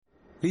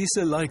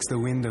Lisa likes the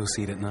window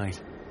seat at night.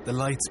 The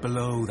lights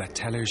below that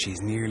tell her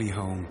she's nearly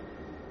home.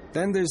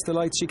 Then there's the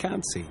lights she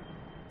can't see.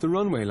 The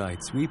runway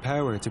lights we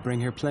power to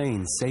bring her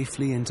plane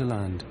safely into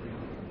land.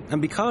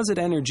 And because at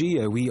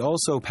Energia we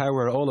also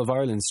power all of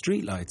Ireland's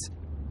streetlights,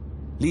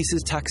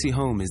 Lisa's taxi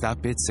home is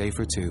that bit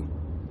safer too.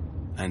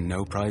 And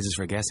no prizes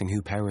for guessing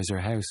who powers her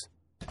house.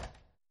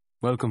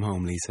 Welcome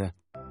home, Lisa.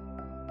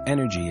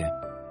 Energia,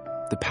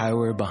 the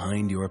power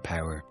behind your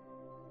power.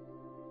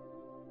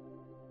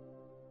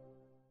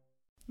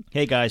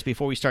 Hey guys,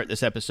 before we start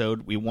this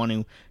episode, we want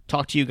to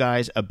talk to you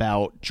guys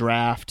about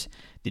Draft,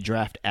 the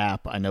Draft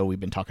app. I know we've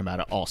been talking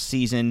about it all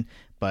season,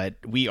 but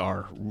we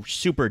are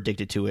super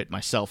addicted to it,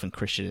 myself and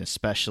Christian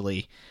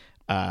especially.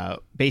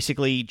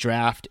 Basically,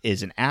 Draft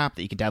is an app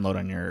that you can download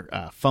on your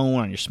phone,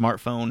 on your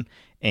smartphone,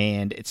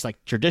 and it's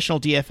like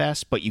traditional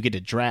DFS, but you get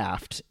to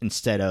draft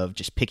instead of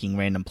just picking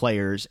random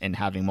players and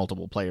having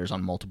multiple players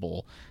on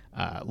multiple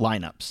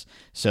lineups.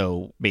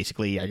 So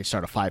basically, I can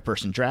start a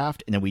 5-person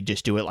draft, and then we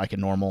just do it like a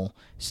normal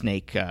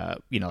snake,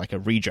 like a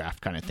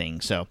redraft kind of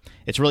thing. So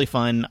it's really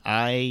fun.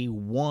 I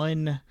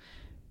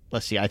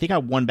think I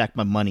won back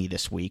my money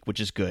this week,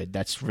 which is good.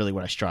 That's really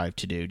what I strive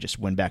to do, just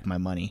win back my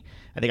money.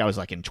 I think I was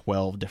like in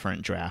 12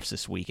 different drafts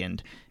this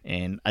weekend,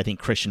 and I think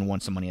Christian won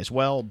some money as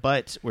well,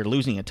 but we're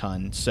losing a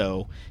ton.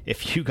 So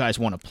if you guys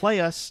want to play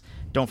us,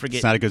 don't forget...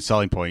 It's not a good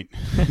selling point.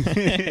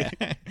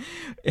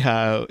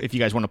 If you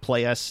guys want to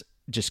play us,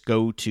 just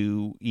go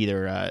to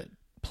either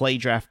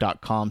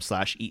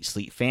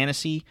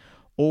playdraft.com/eatsleepfantasy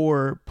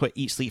or put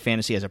Eat Sleep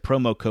Fantasy as a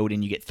promo code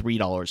and you get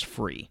 $3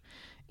 free.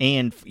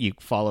 And you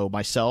follow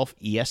myself,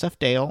 ESF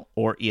Dale,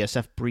 or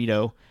ESF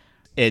Burrito.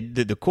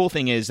 The cool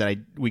thing is that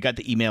we got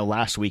the email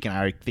last week, and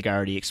I think I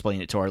already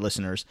explained it to our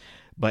listeners.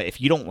 But if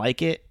you don't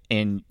like it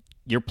and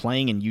you're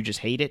playing and you just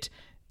hate it,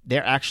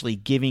 they're actually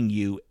giving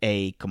you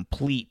a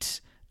complete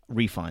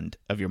refund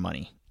of your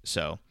money.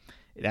 So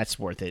that's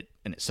worth it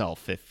in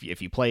itself.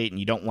 If you play it and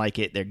you don't like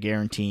it, they're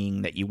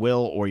guaranteeing that you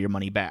will or your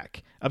money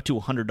back. Up to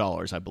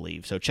 $100, I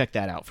believe. So check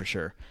that out for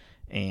sure.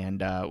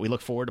 And we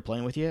look forward to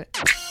playing with you.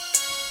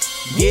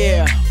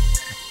 Yeah,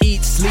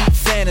 Eat Sleep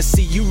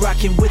Fantasy, you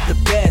rockin' with the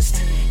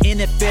best.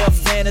 NFL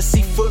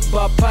Fantasy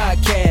Football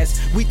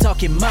Podcast. We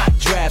talking mock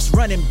drafts,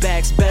 running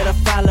backs, better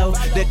follow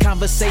the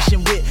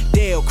conversation with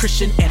Dale,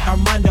 Christian, and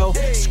Armando.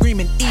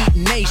 Screaming Eat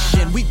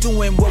Nation, we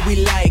doing what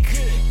we like.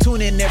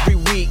 Tune in every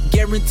week,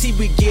 guarantee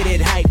we get it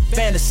hype.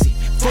 Fantasy,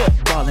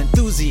 football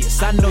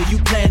enthusiasts, I know you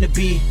plan to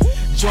be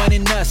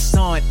joining us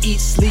on Eat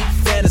Sleep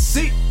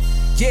Fantasy.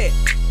 Yeah,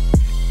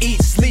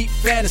 Eat Sleep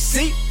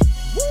Fantasy.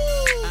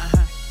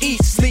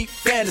 Eat Sleep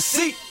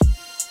Fantasy.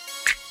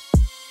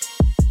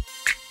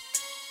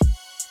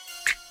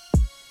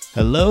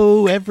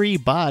 Hello,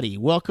 everybody.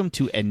 Welcome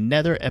to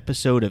another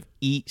episode of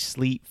Eat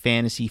Sleep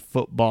Fantasy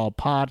Football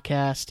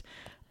Podcast.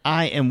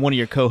 I am one of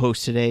your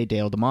co-hosts today,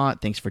 Dale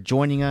DeMont. Thanks for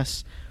joining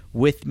us.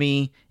 With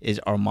me is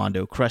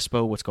Armando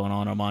Crespo. What's going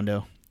on,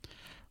 Armando?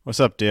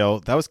 What's up, Dale?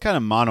 That was kind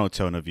of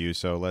monotone of you,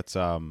 so let's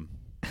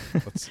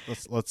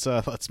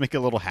make it a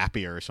little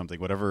happier or something.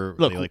 Whatever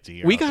Look, they like to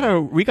hear. We got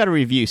a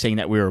review saying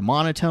that we were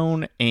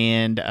monotone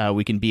and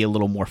we can be a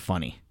little more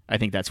funny. I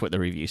think that's what the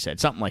review said,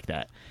 something like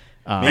that.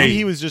 Maybe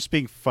he was just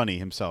being funny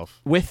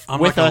himself. I'm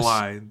not gonna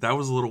lie, that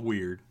was a little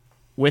weird.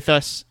 With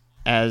us,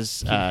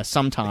 as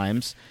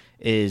sometimes,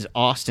 is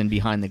Austin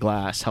behind the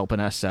glass helping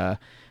us. I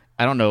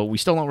don't know. We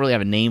still don't really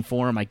have a name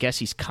for him. I guess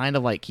he's kind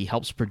of like he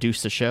helps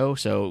produce the show.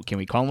 So can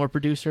we call him a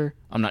producer?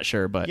 I'm not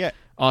sure, but yeah.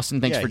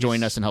 Austin, thanks for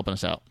joining us and helping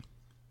us out.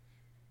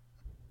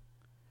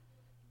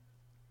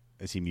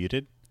 Is he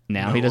muted?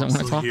 Now no, he doesn't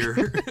want to talk?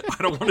 Here.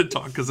 I don't want to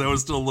talk because that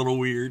was still a little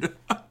weird.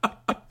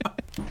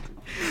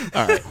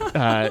 All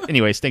right.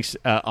 Anyways, thanks,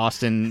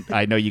 Austin.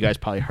 I know you guys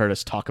probably heard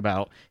us talk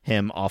about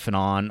him off and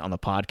on the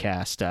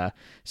podcast.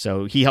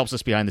 So he helps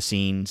us behind the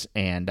scenes,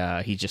 and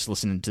he's just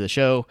listening to the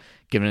show,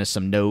 giving us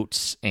some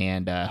notes,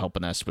 and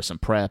helping us with some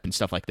prep and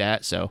stuff like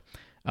that. So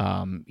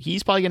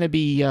he's probably going to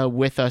be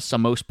with us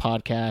on most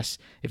podcasts.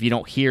 If you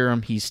don't hear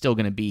him, he's still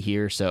going to be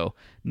here. So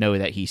know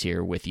that he's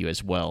here with you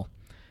as well.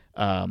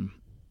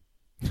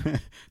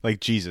 Like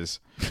Jesus.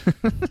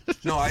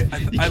 No, I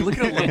look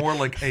at it more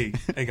like, hey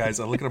guys,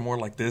 I look at it more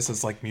like this.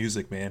 It's like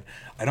music, man.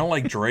 I don't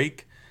like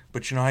Drake,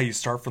 but you know how you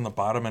start from the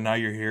bottom and now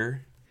you're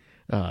here?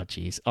 Oh,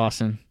 jeez.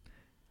 Austin,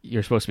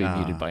 you're supposed to be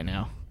muted by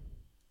now.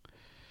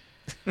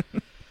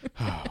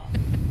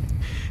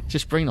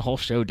 Just bring the whole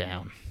show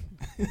down.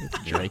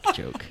 Drake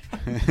joke.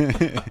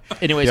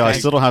 Anyways, yeah, guys, I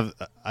still don't have.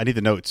 I need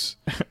the notes.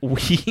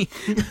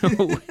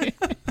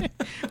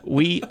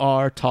 We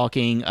are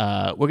talking.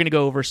 We're going to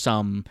go over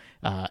some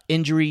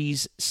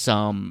injuries,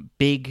 some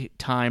big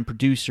time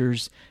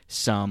producers,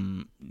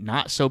 some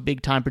not so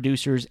big time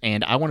producers,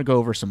 and I want to go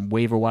over some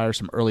waiver wire,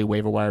 some early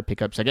waiver wire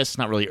pickups. I guess it's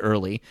not really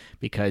early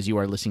because you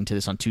are listening to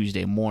this on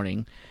Tuesday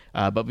morning.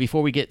 But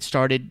before we get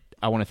started,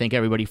 I want to thank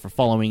everybody for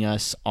following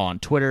us on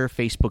Twitter,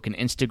 Facebook, and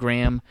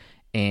Instagram.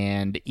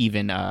 And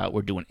even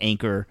we're doing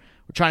Anchor.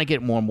 we're trying to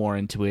get more and more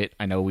into it.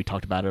 I know we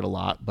talked about it a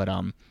lot, but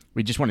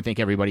we just want to thank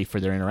everybody for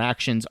their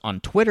interactions. On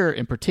Twitter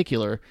in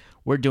particular,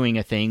 we're doing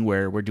a thing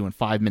where we're doing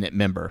 5-minute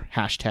member,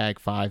 hashtag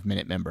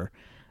 5-minute member.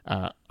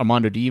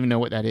 Armando, do you even know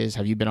what that is?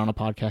 Have you been on a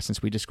podcast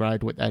since we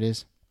described what that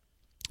is?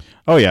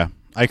 Oh, yeah.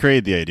 I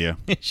created the idea.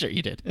 Sure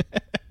you did.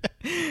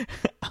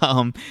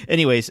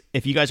 Anyways,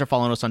 if you guys are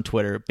following us on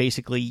Twitter,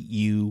 basically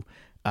you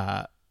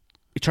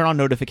turn on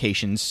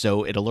notifications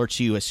so it alerts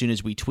you as soon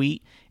as we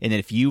tweet. And then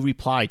if you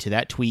reply to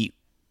that tweet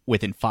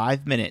within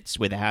 5 minutes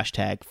with a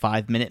hashtag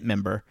 5-minute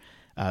member,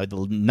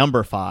 the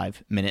number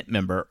 5-minute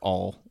member,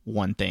 all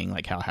one thing,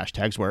 like how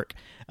hashtags work,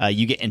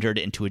 you get entered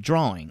into a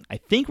drawing. I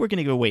think we're going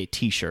to give away a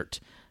t-shirt.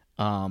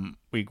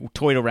 We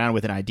toyed around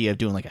with an idea of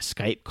doing like a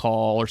Skype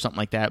call or something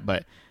like that,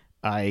 but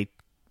I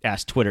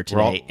asked Twitter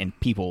today, and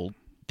people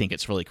think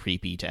it's really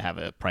creepy to have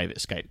a private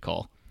Skype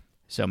call.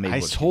 So maybe I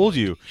told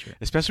you,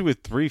 especially with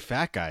 3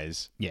 fat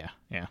guys. Yeah.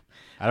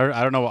 I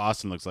don't know what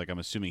Austin looks like. I'm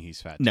assuming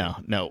he's fat. No.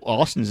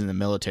 Austin's in the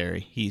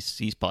military.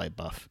 He's probably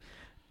buff.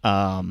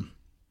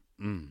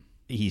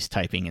 He's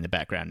typing in the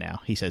background now.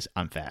 He says,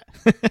 "I'm fat."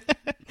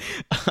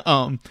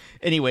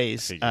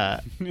 Anyways,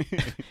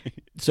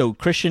 so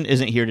Christian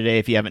isn't here today,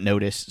 if you haven't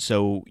noticed.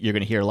 So you're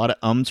going to hear a lot of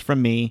ums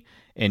from me,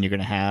 and you're going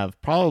to have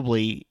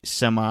probably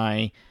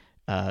semi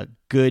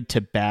good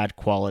to bad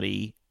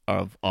quality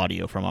of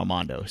audio from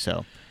Armando.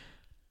 So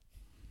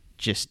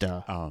just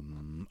yeah,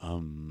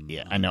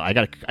 I know I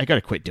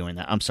gotta quit doing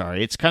that. I'm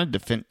sorry. It's kind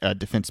of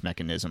defense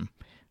mechanism.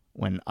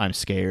 When I'm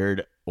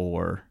scared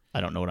or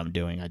I don't know what I'm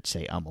doing, I'd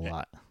say a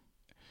lot.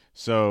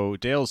 So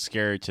Dale's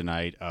scared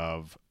tonight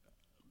of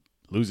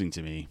losing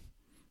to me.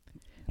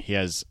 He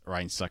has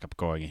Ryan Suckup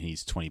going, and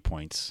he's 20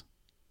 points.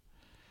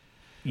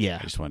 Yeah,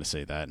 I just want to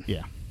say that.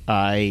 Yeah,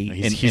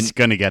 he's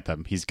gonna get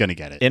them. He's gonna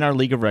get it. In our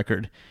league of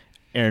record,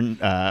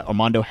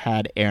 Armando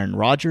had Aaron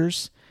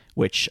Rodgers,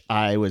 which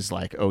I was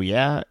like, oh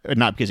yeah,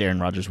 not because Aaron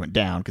Rodgers went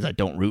down, because I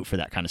don't root for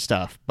that kind of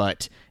stuff,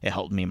 but it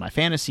helped me in my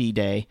fantasy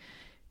day.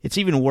 It's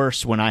even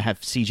worse when I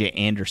have C.J.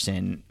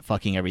 Anderson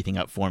fucking everything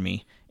up for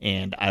me,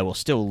 and I will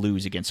still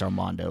lose against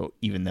Armando,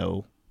 even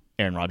though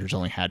Aaron Rodgers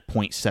only had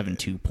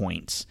 0.72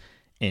 points.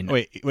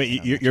 Wait,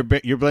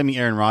 you're blaming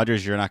Aaron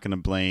Rodgers. You're not going to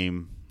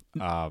blame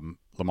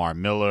Lamar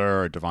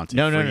Miller or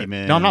Devontae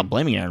Freeman? No, I'm not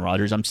blaming Aaron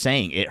Rodgers. I'm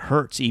saying it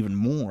hurts even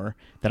more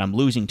that I'm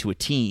losing to a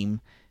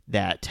team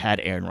that had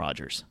Aaron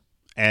Rodgers.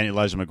 And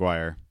Elijah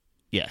McGuire.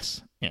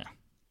 Yes, yeah.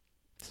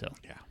 So,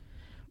 yeah,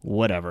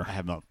 whatever.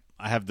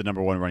 I have the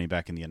number 1 running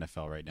back in the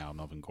NFL right now,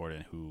 Melvin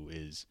Gordon, who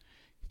is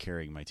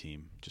carrying my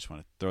team. Just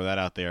want to throw that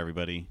out there,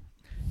 everybody.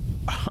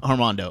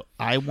 Armando,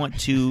 I want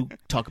to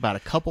talk about a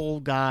couple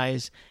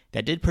guys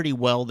that did pretty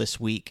well this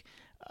week.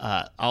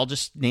 I'll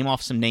just name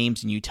off some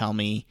names, and you tell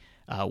me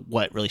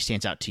what really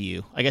stands out to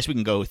you. I guess we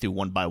can go through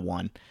one by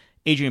one.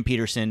 Adrian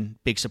Peterson,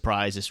 big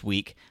surprise this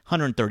week,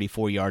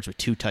 134 yards with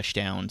 2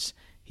 touchdowns.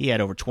 He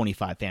had over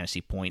 25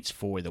 fantasy points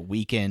for the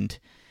weekend.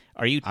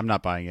 I'm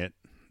not buying it.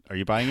 Are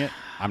you buying it?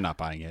 I'm not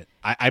buying it.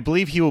 I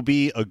believe he will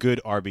be a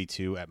good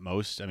RB2 at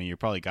most. I mean, you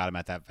probably got him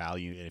at that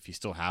value, and if you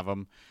still have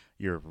him,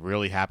 you're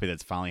really happy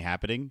that's finally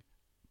happening.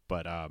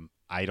 But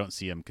I don't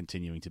see him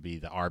continuing to be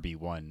the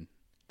RB1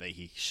 that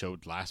he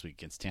showed last week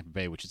against Tampa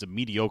Bay, which is a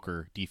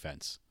mediocre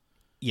defense.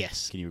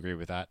 Yes. Can you agree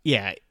with that?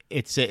 Yeah,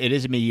 it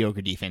is a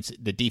mediocre defense.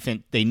 The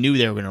defense, they knew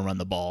they were going to run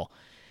the ball.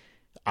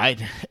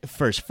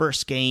 For his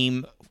first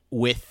game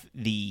with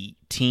the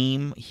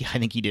team, I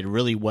think he did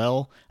really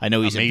well. I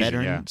know he's a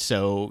veteran,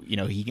 so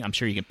I'm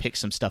sure he can pick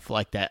some stuff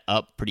like that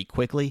up pretty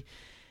quickly.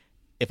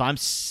 If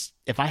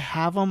I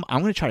have him,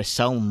 I'm going to try to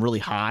sell him really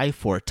high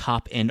for a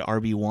top end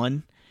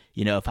RB1.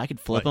 If I could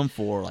flip him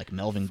for like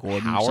Melvin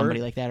Gordon or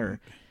somebody like that, or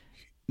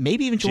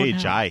maybe even Jordan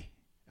Howard.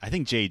 I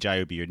think J.J.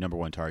 would be your number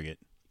 1 target.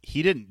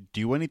 He didn't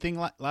do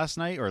anything last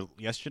night or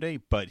yesterday,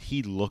 but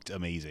he looked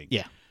amazing.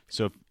 Yeah.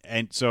 So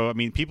I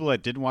mean, people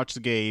that didn't watch the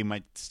game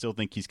might still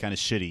think he's kind of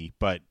shitty,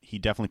 but he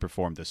definitely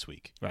performed this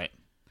week. Right.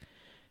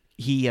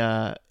 He's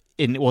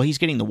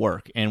getting the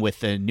work, and with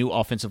the new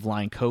offensive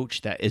line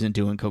coach that isn't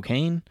doing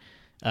cocaine,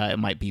 it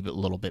might be a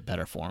little bit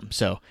better for him.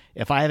 So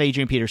if I have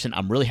Adrian Peterson,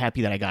 I'm really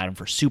happy that I got him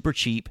for super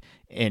cheap.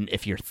 And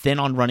if you're thin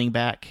on running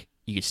back,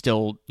 you could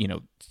still,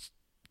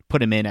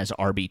 put him in as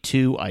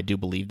RB2. I do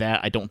believe that.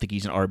 I don't think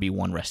he's an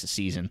RB1 rest of the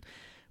season.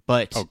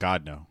 But oh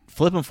God, no.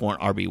 Flip him for an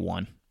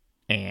RB1.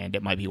 And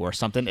it might be worth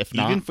something. If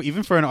not,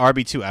 even for an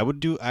RB2,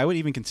 I would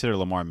even consider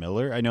Lamar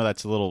Miller. I know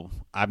that's a little.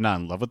 I'm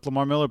not in love with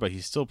Lamar Miller, but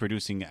he's still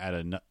producing at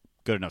a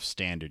good enough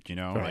standard.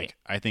 Right. Like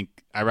I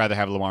think I'd rather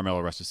have Lamar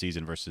Miller rest of the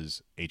season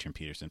versus Adrian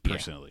Peterson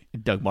personally.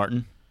 Yeah. Doug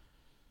Martin.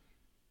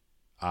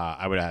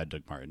 I would have had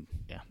Doug Martin.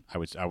 Yeah, I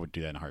would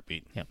do that in a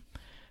heartbeat. Yeah.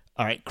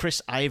 All right,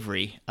 Chris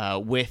Ivory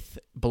with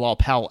Bilal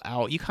Powell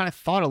out. You kind of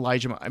thought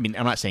Elijah. I mean,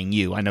 I'm not saying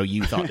you. I know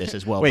you thought this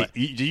as well. Wait, but,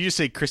 did you just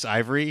say Chris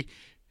Ivory?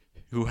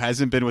 Who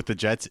hasn't been with the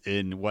Jets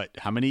in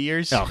how many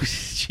years? Oh,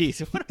 jeez.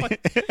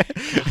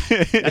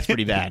 That's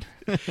pretty bad.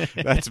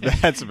 That's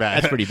bad.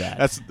 That's pretty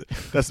bad.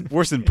 That's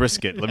worse than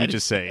brisket. Let me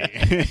just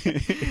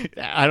say.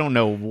 I don't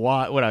know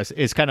what I was.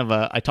 It's kind of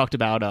I talked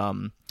about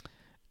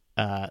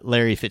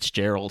Larry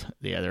Fitzgerald.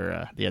 The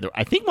other.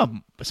 I think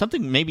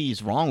something maybe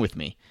is wrong with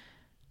me.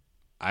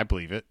 I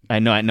believe it. I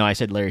know. I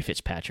said Larry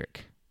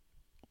Fitzpatrick.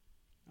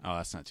 Oh,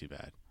 that's not too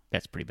bad.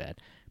 That's pretty bad.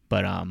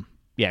 But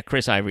yeah,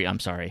 Chris Ivory. I'm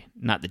sorry,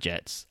 not the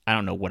Jets. I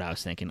don't know what I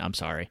was thinking. I'm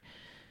sorry.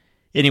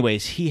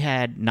 Anyways, he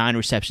had 9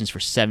 receptions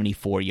for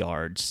 74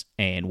 yards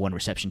and 1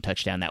 reception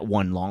touchdown. That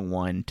one long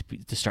one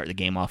to start the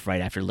game off right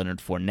after Leonard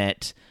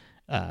Fournette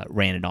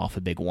ran it off,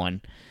 a big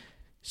one.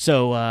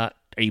 So, are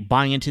you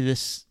buying into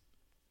this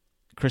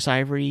Chris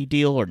Ivory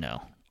deal or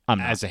no? I'm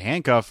not. As a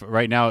handcuff,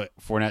 right now,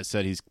 Fournette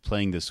said he's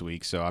playing this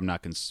week, so I'm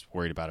not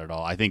worried about it at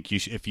all. I think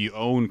if you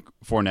own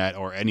Fournette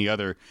or any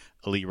other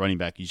elite running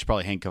back, you should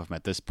probably handcuff him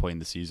at this point in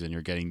the season.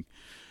 You're getting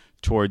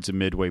towards a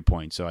midway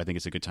point, so I think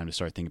it's a good time to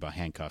start thinking about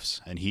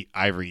handcuffs. And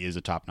Ivory is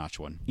a top-notch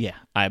one. Yeah,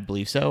 I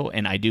believe so,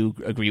 and I do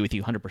agree with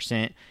you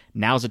 100%.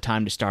 Now's the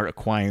time to start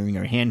acquiring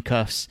your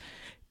handcuffs.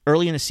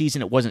 Early in the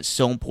season, it wasn't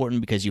so important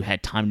because you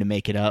had time to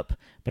make it up,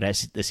 but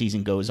as the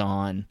season goes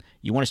on,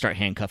 you want to start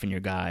handcuffing your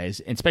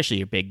guys, and especially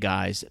your big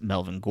guys,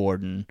 Melvin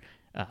Gordon,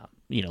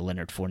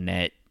 Leonard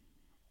Fournette.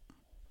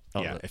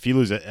 Yeah, if you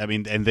lose it, I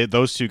mean, and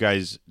those two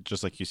guys,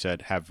 just like you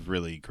said, have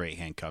really great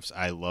handcuffs.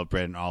 I love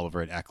Brandon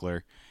Oliver and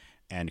Eckler,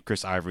 and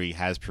Chris Ivory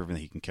has proven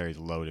that he can carry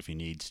the load if he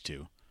needs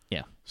to.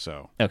 Yeah.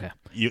 So okay,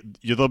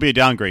 there'll be a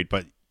downgrade,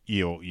 but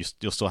you'll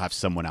still have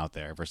someone out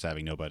there versus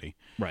having nobody.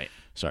 Right.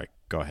 Sorry,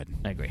 go ahead.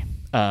 I agree.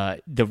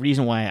 The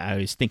reason why I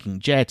was thinking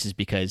Jets is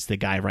because the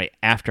guy right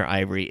after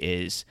Ivory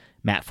is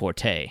Matt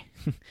Forte.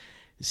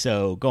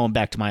 So going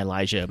back to my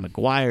Elijah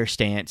McGuire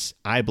stance,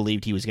 I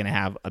believed he was going to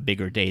have a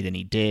bigger day than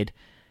he did.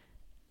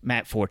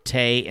 Matt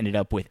Forte ended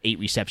up with 8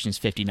 receptions,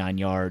 59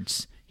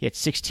 yards. He had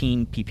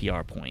 16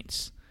 PPR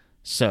points.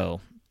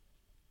 So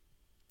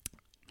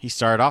he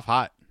started off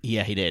hot.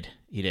 Yeah, he did.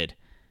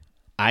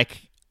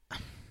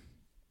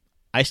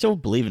 I still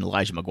believe in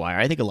Elijah McGuire.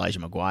 I think Elijah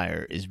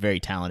McGuire is very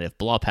talented. If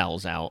Bilal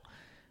Powell's out,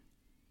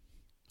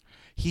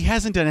 he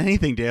hasn't done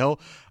anything, Dale.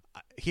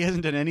 He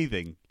hasn't done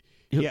anything.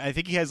 Yeah, I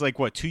think he has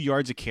 2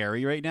 yards a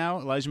carry right now,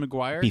 Elijah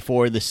McGuire.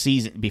 Before the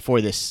season,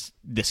 before this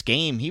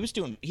game, he was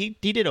doing. He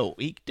did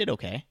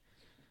okay.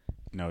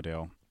 No,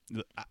 Dale.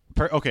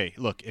 Okay,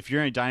 look, if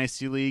you're in a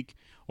dynasty league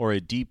or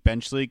a deep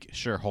bench league,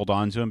 sure, hold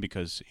on to him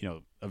because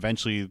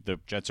eventually the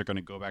Jets are going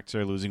to go back to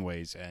their losing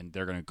ways and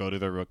they're going to go to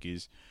their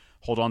rookies.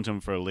 Hold on to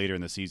him for later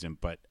in the season,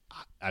 but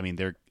I mean,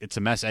 it's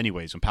a mess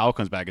anyways. When Powell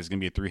comes back, it's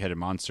going to be a 3-headed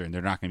monster, and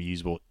they're not going to be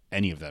usable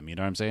any of them. You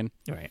know what I'm saying?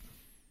 Right.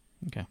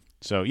 Okay.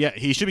 So yeah,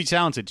 he should be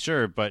talented,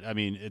 sure, but I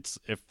mean, it's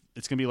going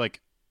to be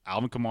like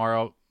Alvin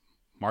Kamara,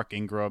 Mark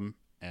Ingram,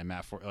 and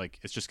Matt Ford.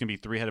 It's just going to be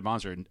 3-headed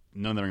monster, and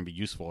none of them are going to be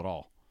useful at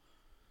all.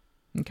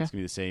 Okay. It's going to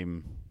be the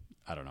same.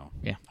 I don't know.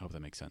 Yeah. I hope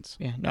that makes sense.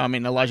 Yeah. No, I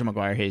mean, Elijah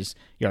McGuire, his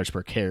yards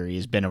per carry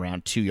has been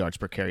around 2 yards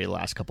per carry the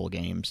last couple of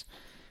games,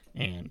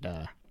 and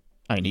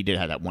he did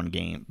have that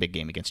big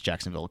game against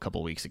Jacksonville a couple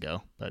of weeks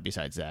ago. But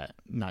besides that,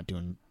 not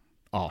doing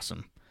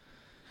awesome.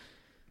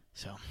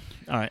 So,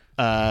 all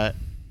right.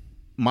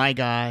 My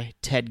guy,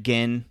 Ted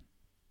Ginn,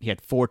 he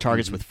had 4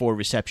 targets with 4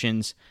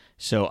 receptions.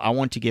 So I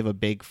want to give a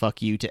big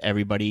fuck you to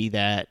everybody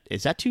that...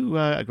 Is that too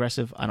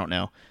aggressive? I don't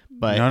know.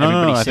 But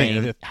everybody's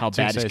saying how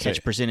bad his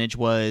catch percentage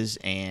was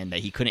and that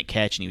he couldn't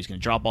catch and he was going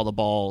to drop all the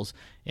balls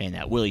and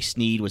that Willie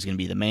Snead was going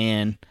to be the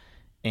man.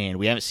 And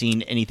we haven't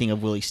seen anything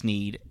of Willie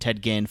Snead.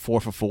 Ted Ginn,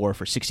 4 for 4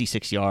 for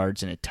 66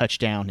 yards and a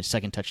touchdown, his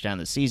second touchdown of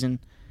the season.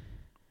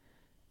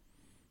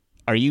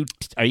 Are you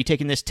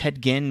taking this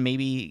Ted Ginn?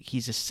 Maybe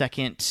he's a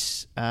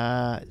second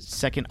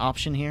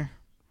option here?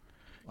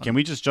 Can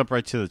we just jump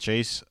right to the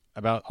chase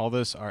about all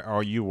this?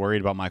 Are you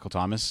worried about Michael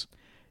Thomas?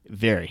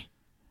 Very.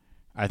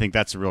 I think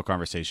that's a real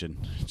conversation.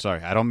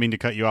 Sorry, I don't mean to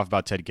cut you off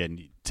about Ted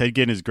Ginn. Ted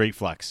Ginn is great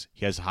flex.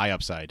 He has high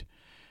upside.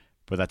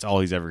 But that's all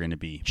he's ever going to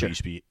be. Sure.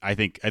 I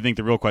think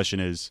the real question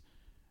is,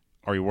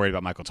 are you worried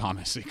about Michael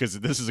Thomas?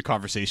 Because this is a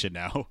conversation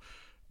now.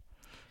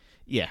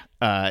 Yeah,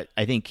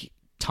 I think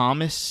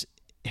Thomas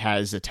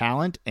has the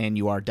talent, and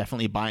you are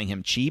definitely buying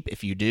him cheap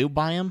if you do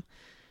buy him.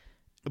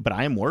 But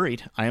I am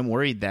worried. I am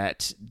worried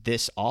that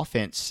this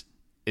offense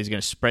is going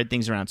to spread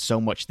things around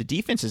so much. The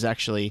defense is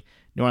actually,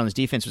 New Orleans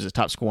defense was a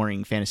top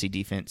scoring fantasy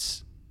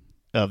defense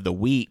of the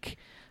week.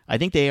 I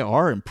think they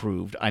are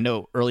improved. I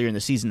know earlier in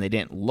the season they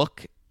didn't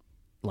look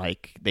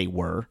like they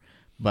were,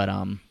 but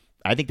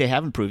I think they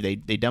have improved.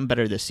 They've done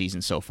better this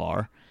season so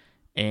far,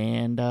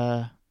 and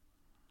I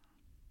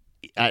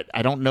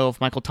don't know if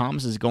Michael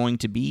Thomas is going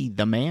to be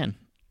the man.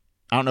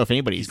 I don't know if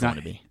anybody's going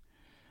to be.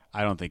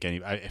 I don't think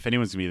if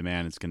anyone's going to be the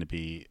man, it's going to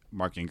be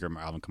Mark Ingram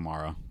or Alvin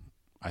Kamara.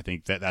 I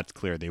think that's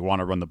clear. They want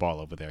to run the ball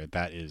over there.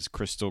 That is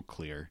crystal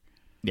clear.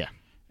 Yeah,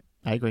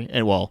 I agree.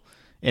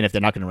 And if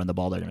they're not going to run the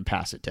ball, they're going to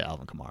pass it to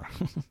Alvin Kamara.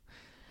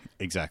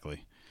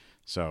 Exactly.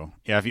 So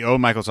yeah, if you own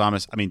Michael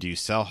Thomas, I mean, do you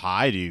sell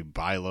high? Do you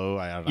buy low?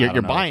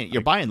 You're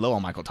buying low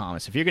on Michael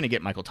Thomas. If you're going to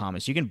get Michael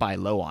Thomas, you can buy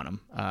low on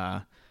him.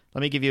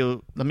 Let me give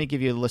you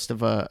a list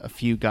of a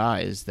few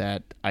guys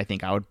that I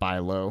think I would buy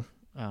low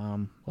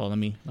Well, let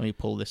me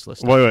pull this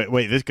list.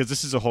 Wait, because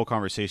this is a whole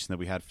conversation that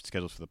we had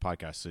scheduled for the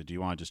podcast. So, do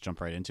you want to just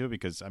jump right into it?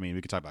 Because I mean,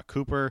 we could talk about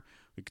Cooper,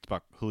 we could talk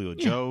about Julio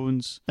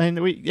Jones. And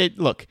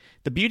look,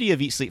 the beauty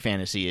of Eat Sleep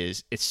Fantasy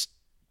is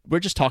we're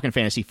just talking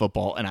fantasy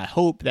football, and I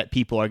hope that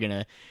people are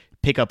gonna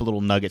pick up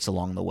little nuggets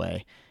along the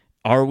way.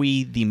 Are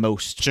we the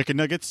most chicken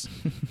nuggets?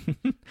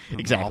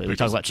 Exactly. We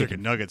talk about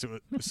chicken nuggets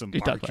with some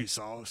barbecue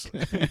sauce.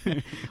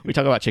 We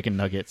talk about chicken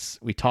nuggets.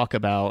 We talk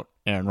about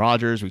Aaron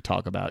Rodgers. We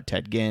talk about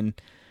Ted Ginn.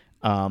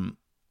 I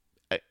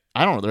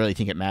don't really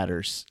think it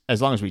matters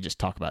as long as we just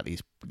talk about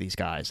these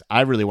guys.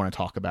 I really want to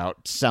talk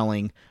about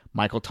selling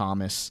Michael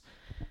Thomas.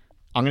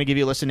 I'm going to give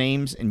you a list of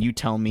names, and you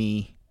tell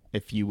me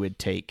if you would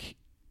take.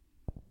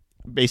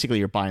 Basically,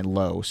 you're buying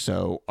low.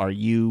 So, are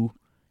you?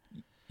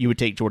 You would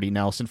take Jordy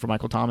Nelson for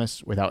Michael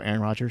Thomas without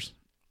Aaron Rodgers?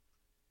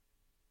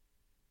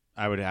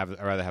 I'd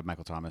rather have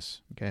Michael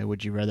Thomas. Okay.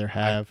 Would you rather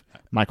have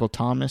Michael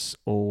Thomas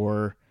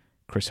or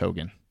Chris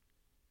Hogan?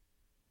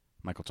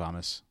 Michael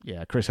Thomas.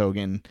 Yeah, Chris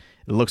Hogan.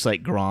 It looks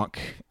like Gronk.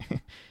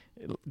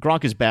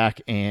 Gronk is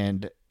back,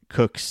 and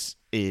Cooks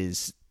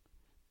is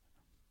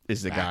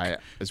the back guy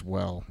as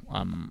well.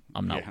 I'm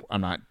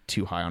not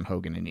too high on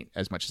Hogan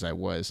as much as I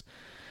was.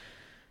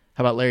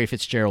 How about Larry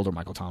Fitzgerald or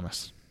Michael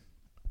Thomas?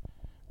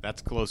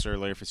 That's closer,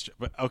 Larry Fitzgerald.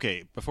 But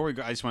okay, before we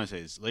go, I just want to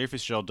say this: Larry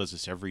Fitzgerald does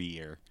this every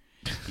year.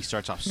 He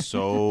starts off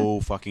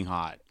so fucking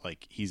hot,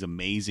 like he's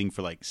amazing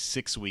for like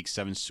 6 weeks,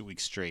 7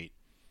 weeks straight,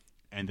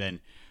 and then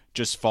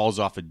just falls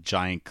off a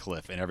giant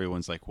cliff, and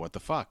everyone's like, "What the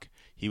fuck?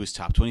 He was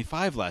top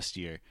 25 last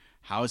year.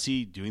 How is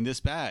he doing this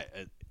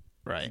bad?"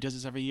 Right? He does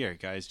this every year,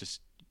 guys.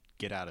 Just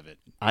get out of it.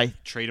 I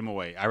trade him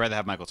away. I'd rather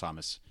have Michael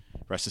Thomas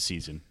rest of the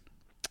season.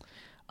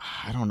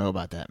 I don't know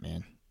about that,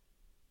 man.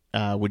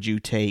 Would you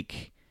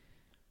take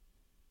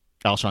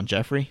Alshon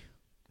Jeffrey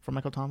for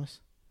Michael Thomas?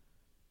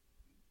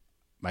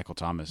 Michael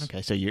Thomas.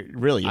 Okay, so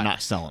you're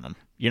not selling him.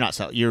 You're not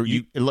selling.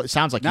 It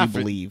sounds like you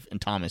believe in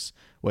Thomas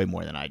way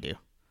more than I do.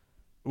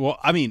 Well,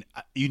 I mean,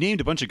 you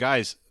named a bunch of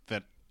guys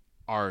that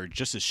are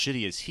just as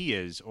shitty as he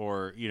is,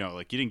 or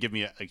like you didn't give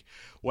me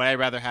would I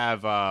rather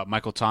have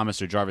Michael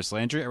Thomas or Jarvis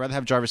Landry? I'd rather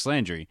have Jarvis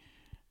Landry.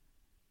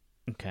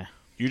 Okay.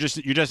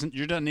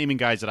 You're not naming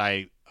guys that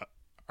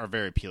are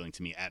very appealing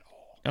to me at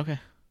all. Okay.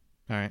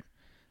 All right.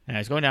 And I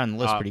was going down the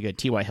list pretty good.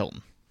 T.Y.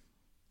 Hilton.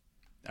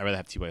 I'd rather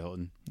have T.Y.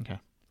 Hilton. Okay.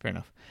 Fair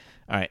enough.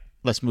 All right.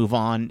 Let's move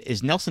on.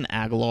 Is Nelson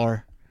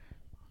Aguilar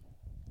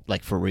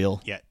for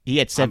real? Yeah. He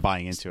had I'm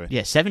buying into it.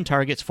 Yeah, 7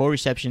 targets, 4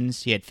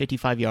 receptions. He had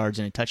 55 yards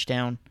and a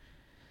touchdown.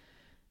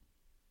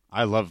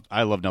 I love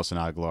Nelson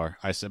Aguilar.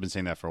 I've been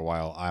saying that for a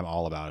while. I'm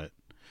all about it.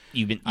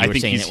 You were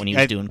saying it when he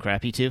was doing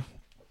crappy too?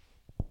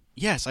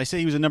 Yes, I say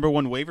he was a number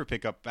 1 waiver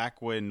pickup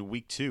back when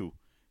week 2.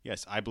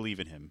 Yes, I believe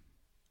in him.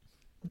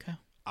 Okay.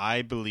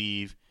 I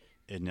believe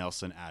in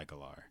Nelson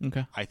Aguilar.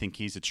 Okay. I think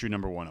he's a true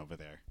number 1 over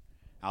there.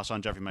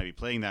 Alshon Jeffrey might be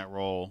playing that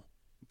role,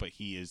 but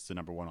he is the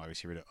number 1 wide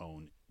receiver to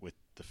own with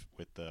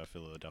the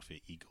Philadelphia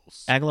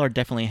Eagles. Aguilar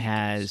definitely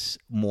has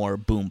more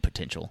boom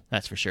potential,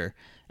 that's for sure.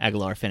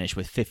 Aguilar finished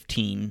with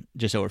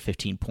just over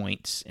 15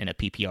 points in a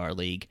PPR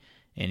league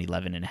and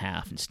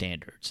 11.5 in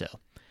standard. So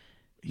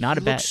not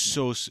a bad.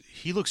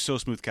 He looks so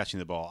smooth catching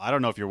the ball. I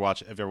don't know if you're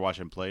ever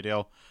watching play,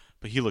 Dale,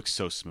 but he looks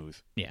so smooth.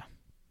 Yeah.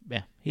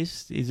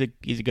 He's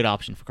a good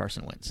option for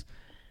Carson Wentz.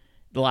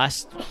 The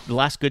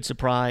last good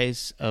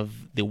surprise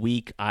of the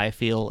week, I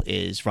feel,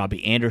 is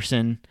Robbie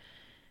Anderson.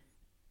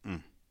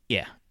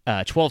 Yeah,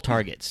 12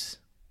 targets.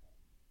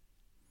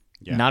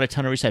 Yeah. Not a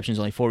ton of receptions,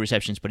 only 4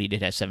 receptions, but he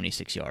did have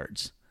 76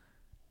 yards.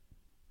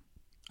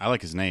 I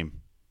like his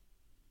name.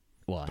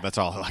 Why? But that's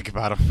all I like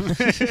about him.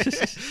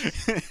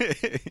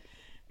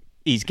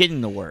 He's getting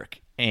the work,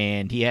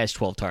 and he has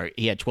 12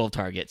 He had 12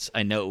 targets.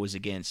 I know it was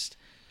against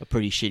a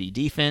pretty shitty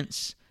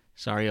defense.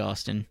 Sorry,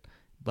 Austin,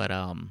 but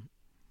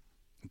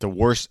the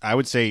worst. I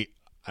would say.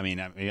 I don't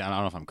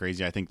know if I'm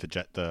crazy. I think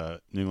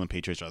the New England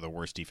Patriots are the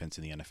worst defense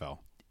in the NFL.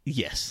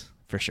 Yes,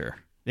 for sure.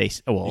 I'm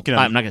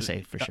not going to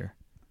say for sure.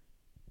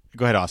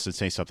 Go ahead, Austin.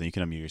 Say something. You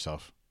can unmute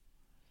yourself.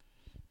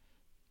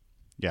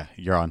 Yeah,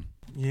 you're on.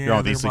 Yeah, you're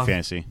on Eat Sleep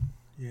Fantasy.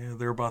 Yeah,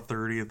 they're about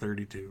 30 and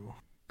 32.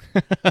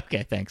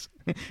 Okay, thanks.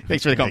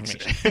 Thanks for the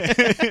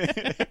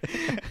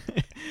confirmation.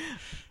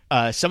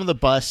 Some of the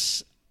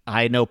busts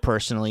I know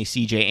personally,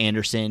 C.J.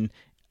 Anderson,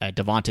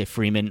 Devontae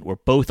Freeman were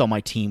both on my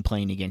team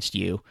playing against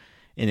you.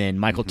 And then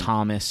Michael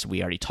Thomas,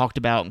 we already talked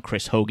about, and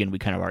Chris Hogan, we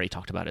kind of already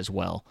talked about as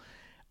well.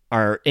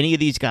 Are any of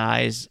these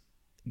guys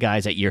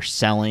that you're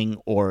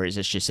selling, or is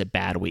this just a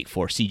bad week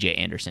for C.J.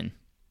 Anderson?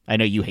 I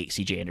know you hate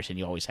C.J. Anderson.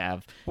 You always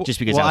have. Just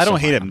because I don't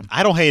hate him.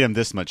 I don't hate him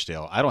this much,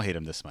 Dale. I don't hate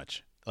him this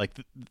much.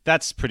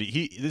 That's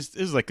pretty. This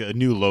is like a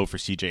new low for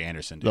C.J.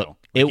 Anderson, Dale.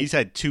 Look, he's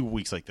had 2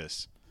 weeks like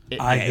this.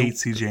 I hate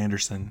C.J.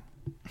 Anderson.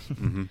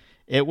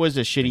 It was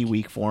a shitty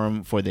week for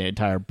him, for the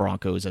entire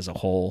Broncos as a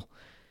whole.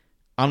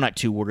 I'm not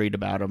too worried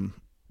about him,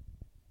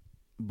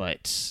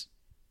 but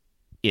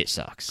it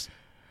sucks.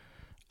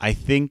 I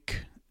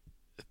think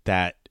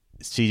that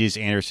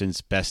C.J.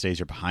 Anderson's best days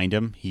are behind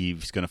him.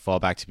 He's going to fall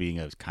back to being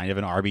a kind of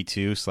an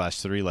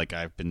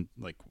RB2/3,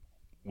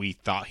 we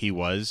thought he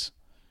was.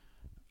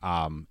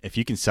 If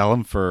you can sell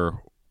him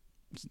for,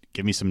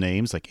 give me some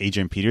names like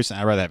Adrian Peterson.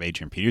 I'd rather have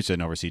Adrian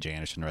Peterson over CJ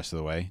Anderson the rest of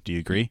the way. Do you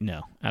agree?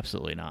 No,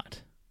 absolutely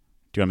not.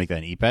 Do you want to make that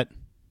an e-bet?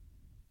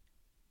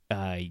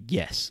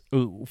 Yes.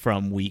 Ooh,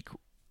 from week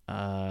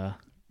from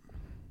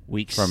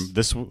week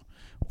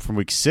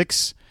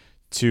 6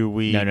 to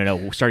week.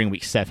 No. Starting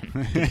week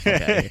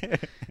 7.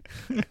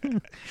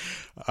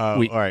 All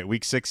right,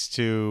 week 6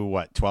 to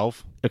what?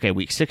 12. Okay,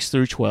 week 6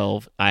 through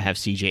 12. I have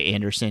CJ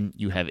Anderson.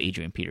 You have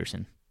Adrian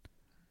Peterson.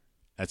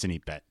 That's an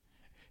e-bet.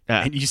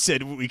 And you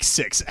said week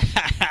 6.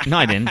 No,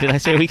 I didn't. Did I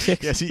say week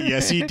 6?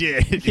 Yes, he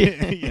did.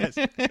 Yes,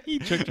 you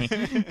tricked me.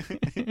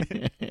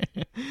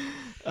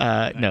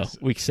 No,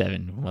 week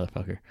 7,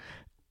 motherfucker.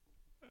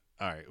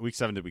 All right, week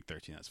 7 to week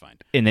 13. That's fine.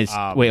 And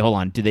wait, hold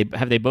on.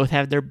 Have they both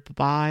had their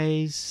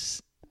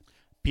buys?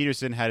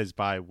 Peterson had his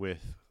bye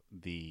with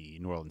the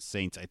New Orleans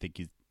Saints. I think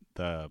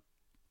the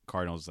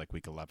Cardinals like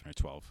week 11 or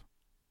 12.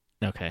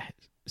 Okay,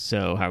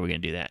 so how are we gonna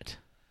do that?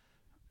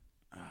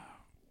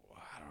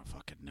 I don't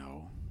fucking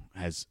know.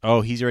 He's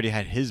already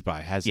had his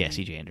bye, hasn't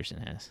he? CJ Anderson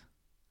has.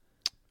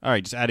 All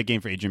right, just add a game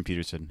for Adrian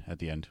Peterson at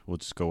the end. We'll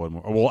just go one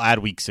more. Or we'll add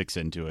week 6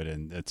 into it,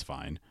 and it's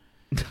fine.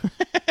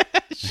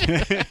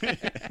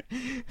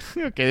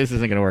 Okay, this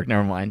isn't going to work.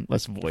 Never mind.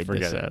 Let's avoid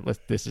Forget this.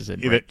 This is a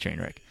train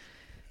wreck.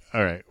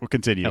 All right, we'll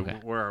continue. Okay.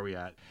 Where are we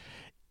at?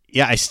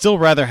 Yeah, I still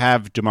rather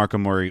have DeMarco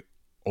Murray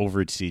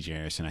over CJ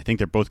Anderson. I think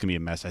they're both going to be a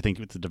mess. I think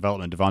with the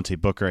development of Devontae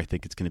Booker, I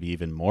think it's going to be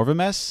even more of a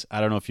mess. I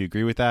don't know if you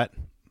agree with that.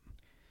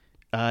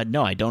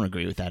 No, I don't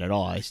agree with that at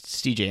all.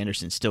 CJ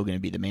Anderson's still going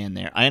to be the man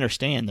there. I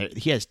understand that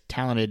he has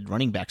talented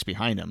running backs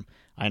behind him.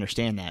 I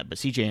understand that, but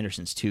CJ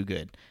Anderson's too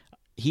good.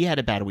 He had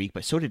a bad week,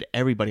 but so did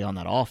everybody on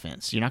that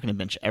offense. You're not going to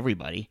bench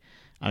everybody.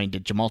 I mean,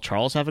 did Jamal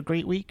Charles have a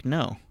great week?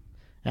 No.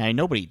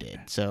 Nobody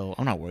did, so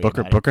I'm not worried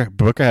about it.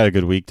 Booker had a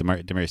good week.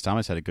 Demaryius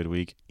Thomas had a good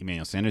week.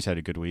 Emmanuel Sanders had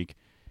a good week.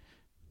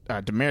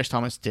 Demaryius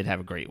Thomas did have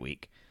a great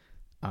week.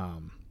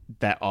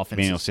 That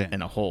offense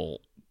in a whole,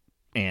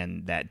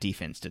 and that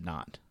defense did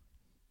not.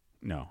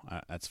 No,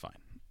 that's fine.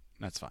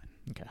 That's fine.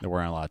 Okay. There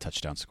weren't a lot of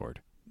touchdowns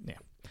scored. Yeah.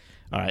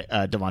 All right,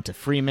 Devonta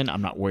Freeman.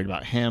 I'm not worried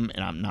about him,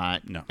 and I'm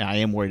not. No. I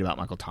am worried about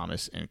Michael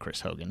Thomas and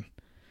Chris Hogan.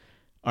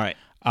 All right.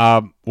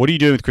 What are you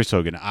doing with Chris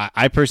Hogan?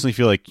 I personally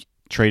feel like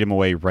trade him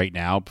away right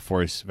now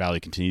before his value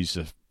continues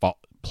to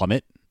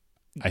plummet.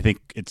 I think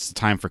it's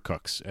time for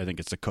cooks. I think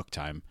it's a cook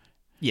time.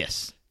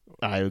 Yes.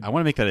 I want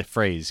to make that a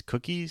phrase.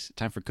 Cookies?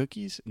 Time for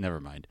cookies? Never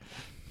mind.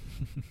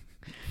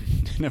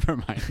 Never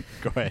mind.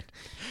 Go ahead.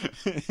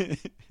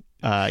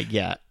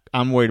 Yeah,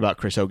 I'm worried about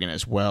Chris Hogan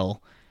as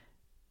well.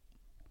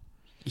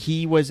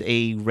 He was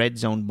a red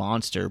zone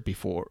monster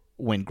before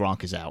when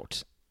Gronk is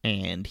out,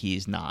 and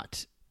he's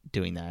not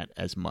doing that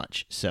as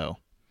much. So,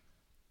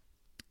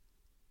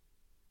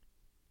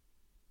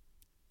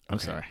 I'm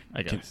sorry.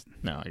 I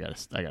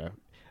gotta.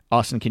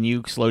 Austin, can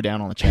you slow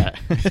down on the chat?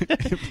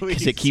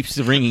 Because it keeps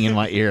ringing in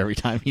my ear every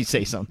time you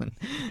say something.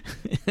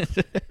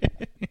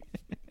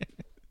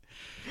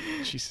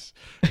 Jesus.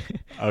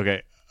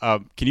 Okay.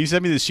 Can you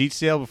send me the sheet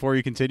sale before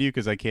you continue?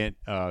 Because I can't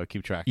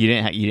keep track. You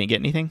didn't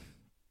get anything?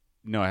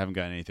 No, I haven't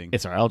gotten anything.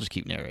 It's all right. I'll just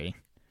keep narrating.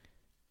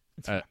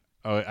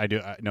 I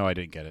do. No, I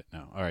didn't get it.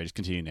 No. All right, just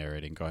continue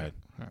narrating. Go ahead.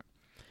 All right.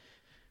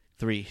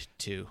 3,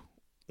 2,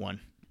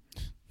 1.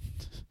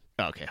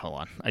 Okay, hold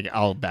on.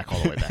 I'll back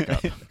all the way back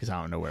up because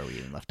I don't know where we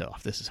even left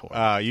off. This is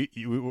horrible.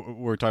 We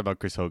were talking about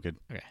Chris Hogan.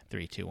 Okay,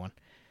 3, 2, 1.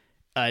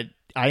 I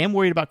am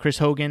worried about Chris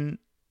Hogan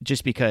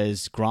just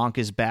because Gronk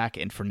is back,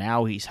 and for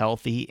now he's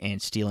healthy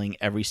and stealing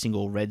every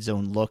single red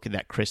zone look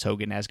that Chris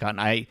Hogan has gotten.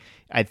 I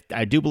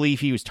do believe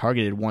he was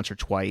targeted once or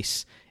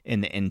twice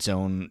in the end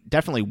zone,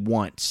 definitely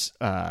once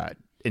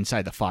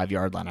inside the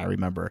 5-yard line, I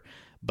remember.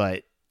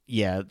 But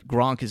yeah,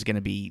 Gronk is going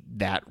to be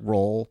that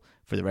role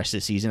for the rest of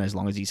the season as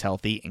long as he's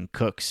healthy, and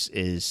Cooks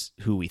is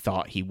who we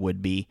thought he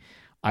would be.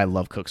 I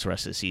love Cooks the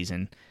rest of the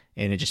season,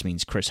 and it just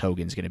means Chris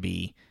Hogan's going to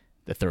be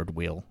the third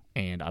wheel,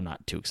 and I'm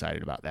not too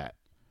excited about that.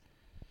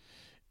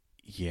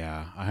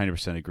 Yeah,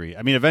 100% agree.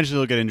 I mean, eventually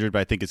he'll get injured, but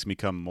I think it's going to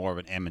become more of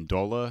an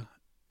Amendola.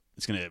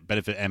 It's going to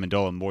benefit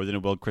Amendola more than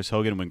it will Chris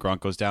Hogan when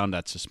Gronk goes down.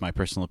 That's just my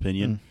personal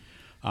opinion.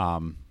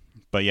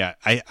 But yeah,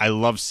 I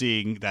love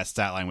seeing that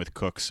stat line with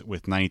Cooks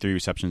with 93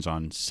 receptions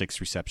on 6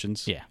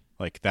 receptions. Yeah.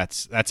 Like,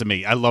 that's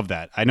amazing. I love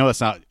that. I know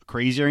that's not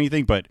crazy or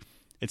anything, but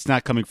it's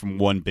not coming from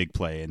one big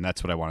play, and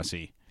that's what I want to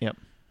see. Yep.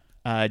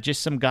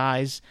 Just some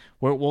guys.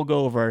 We'll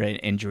go over the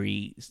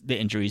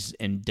injuries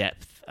in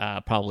depth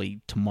probably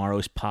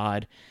tomorrow's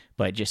pod,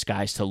 but just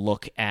guys to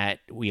look at.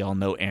 We all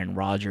know Aaron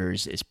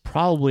Rodgers is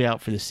probably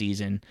out for the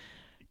season.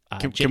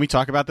 Can we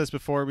talk about this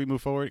before we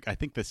move forward? I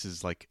think this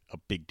is like a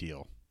big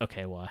deal.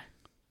 Okay, why?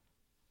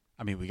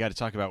 I mean, we got to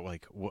talk about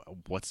like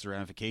what's the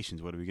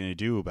ramifications. What are we going to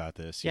do about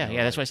this? Yeah,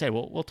 that's why I said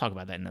we'll talk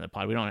about that in another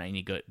pod. We don't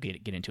need to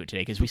get into it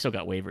today because we still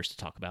got waivers to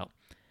talk about.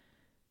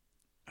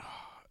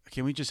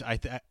 Can we just?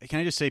 Can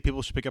I just say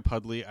people should pick up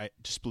Hudley? I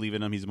just believe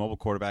in him. He's a mobile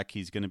quarterback.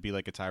 He's going to be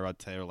like a Tyrod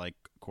Taylor-like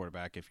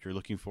quarterback. If you're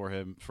looking for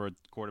him for a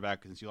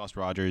quarterback since you lost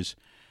Rodgers,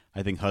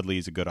 I think Hudley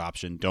is a good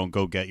option. Don't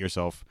go get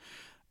yourself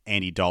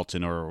Andy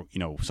Dalton or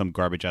some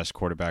garbage ass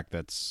quarterback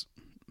that's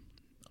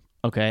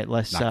Okay,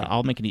 let's.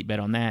 I'll make a neat bet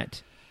on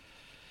that.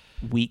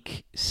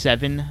 Week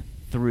 7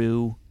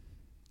 through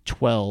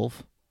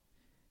 12,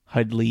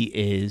 Hudley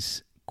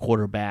is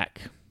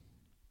quarterback.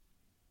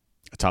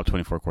 a top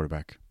 24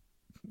 quarterback.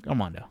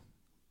 Armando.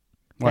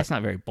 What? That's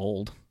not very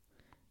bold.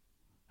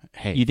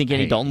 Hey, You think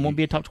Andy Dalton won't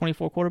be a top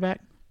 24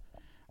 quarterback?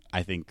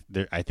 I think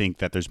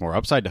that there's more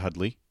upside to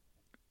Hudley,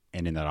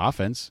 and in that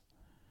offense,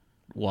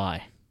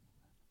 Why?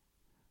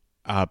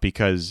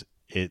 because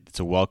it's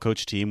a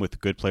well-coached team with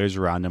good players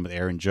around them, with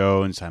Aaron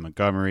Jones, Ty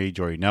Montgomery,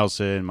 Jordy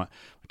Nelson,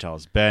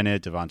 Martellus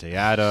Bennett, Devontae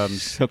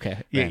Adams. Okay.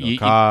 Randall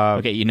Cobb.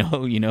 Okay, you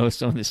know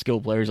some of the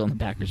skilled players on the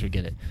Packers. We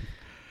get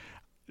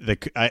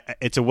it.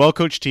 It's a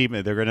well-coached team.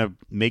 They're going to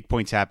make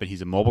points happen.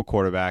 He's a mobile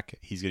quarterback.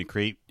 He's going to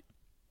create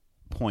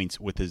points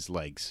with his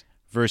legs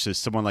versus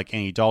someone like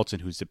Andy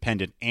Dalton, who's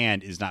dependent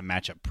and is not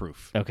matchup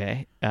proof.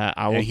 Okay.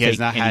 I will take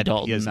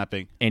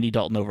Andy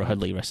Dalton over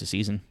Hudley the rest of the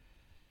season.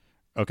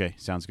 Okay,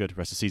 sounds good.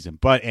 Rest of the season.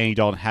 But Andy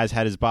Dalton has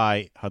had his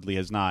bye. Hudley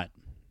has not.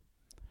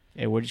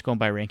 Yeah, we're just going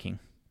by ranking.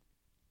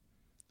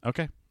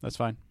 Okay, that's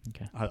fine.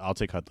 Okay. I'll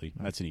take Hudley.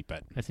 That's a neat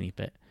bet. That's a neat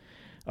bet.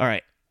 All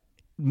right.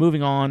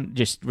 Moving on,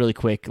 just really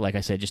quick, like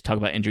I said, just talk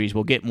about injuries.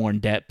 We'll get more in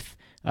depth,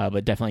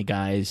 but definitely,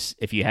 guys,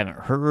 if you haven't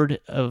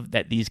heard of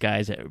that these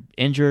guys are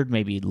injured,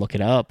 maybe look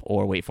it up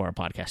or wait for our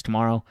podcast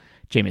tomorrow.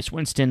 Jameis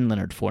Winston,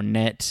 Leonard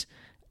Fournette,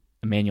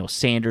 Emmanuel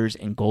Sanders,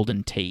 and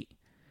Golden Tate.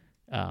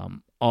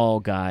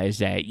 All guys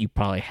that you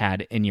probably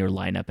had in your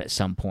lineup at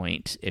some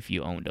point if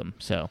you owned them.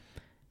 So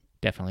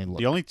definitely look.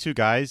 The only two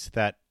guys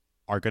that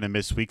are going to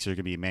miss weeks are going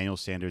to be Emmanuel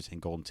Sanders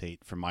and Golden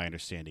Tate, from my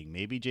understanding.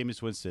 Maybe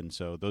Jameis Winston.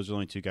 So those are the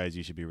only two guys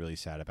you should be really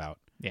sad about.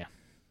 Yeah.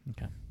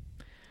 Okay.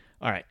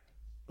 All right.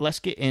 Let's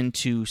get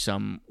into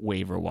some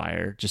waiver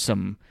wire, just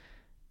some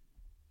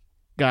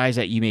guys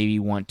that you maybe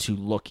want to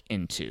look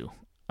into.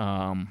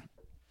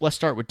 Let's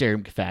start with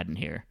Darren McFadden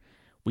here.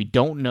 We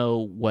don't know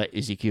what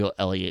Ezekiel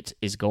Elliott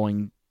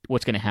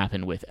what's going to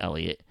happen with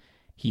Elliott.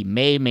 He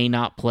may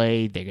not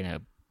play. They're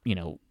going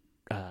to,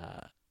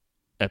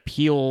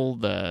 appeal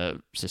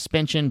the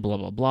suspension, blah,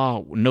 blah,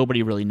 blah.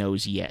 Nobody really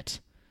knows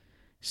yet.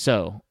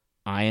 So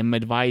I am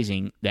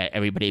advising that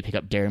everybody pick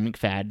up Darren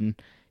McFadden.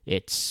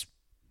 It's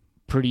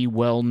pretty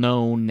well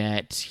known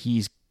that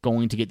he's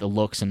going to get the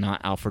looks and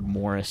not Alfred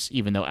Morris,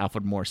 even though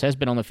Alfred Morris has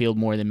been on the field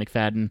more than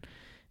McFadden.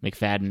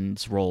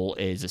 McFadden's role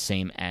is the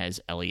same as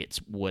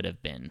Elliott's would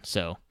have been.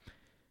 So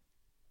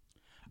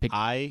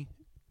I'm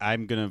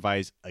going to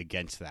advise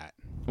against that.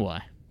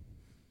 Why?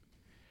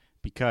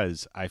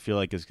 Because I feel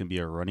like it's going to be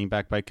a running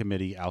back by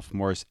committee. Alfred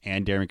Morris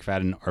and Darren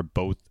McFadden are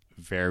both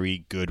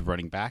very good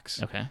running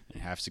backs. Okay.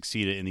 And have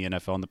succeeded in the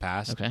NFL in the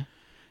past. Okay.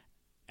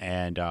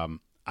 And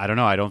I don't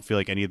know. I don't feel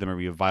like any of them are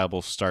going to be a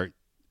viable start.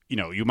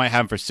 You might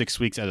have him for 6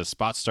 weeks as a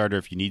spot starter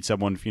if you need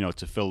someone,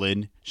 to fill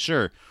in.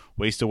 Sure,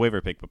 waste a waiver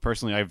pick. But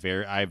personally,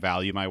 I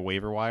value my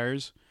waiver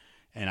wires,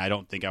 and I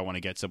don't think I want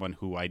to get someone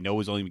who I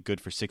know is only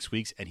good for 6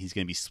 weeks, and he's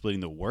going to be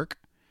splitting the work.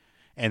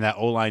 And that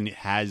O-line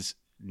has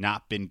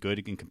not been good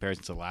in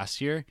comparison to last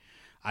year.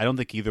 I don't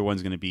think either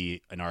one's going to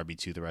be an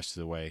RB2 the rest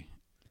of the way.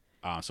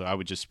 So I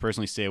would just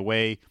personally stay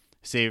away,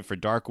 save it for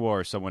Dark War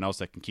or someone else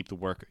that can keep the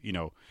work,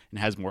 and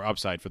has more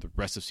upside for the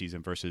rest of the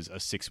season versus a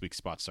 6-week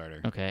spot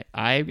starter. Okay.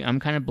 I'm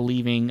kind of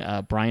believing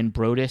Brian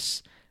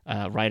Brodus,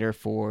 writer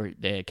for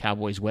the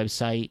Cowboys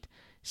website,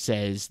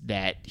 says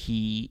that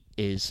he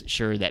is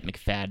sure that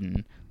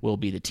McFadden will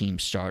be the team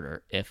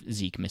starter if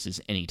Zeke misses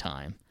any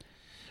time.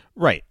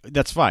 Right.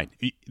 That's fine.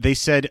 They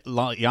said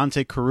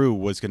Leonte Carew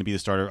was going to be the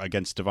starter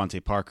against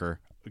Devontae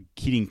Parker.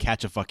 He didn't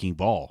catch a fucking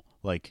ball.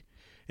 Like,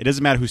 it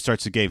doesn't matter who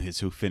starts the game,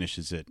 it's who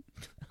finishes it.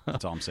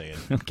 That's all I'm saying.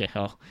 Okay,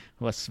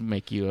 let's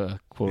make you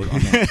a quote on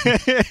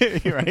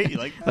that. Right?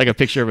 Like a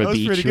picture of a that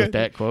beach with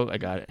that quote. I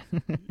got it.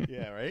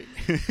 Yeah, right?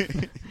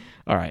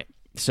 All right.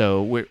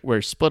 So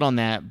we're split on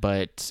that,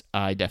 but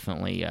I'm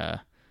definitely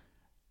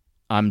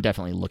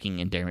looking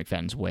in Darren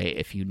McFadden's way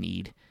if you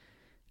need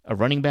a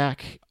running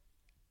back.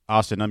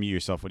 Austin, unmute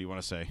yourself. What do you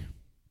want to say?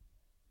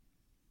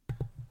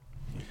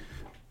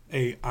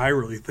 Hey, I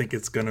really think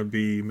it's going to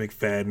be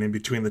McFadden in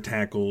between the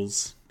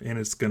tackles, and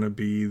it's going to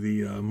be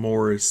the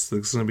Morris.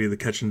 It's going to be the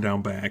catching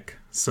down back.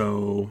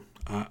 So,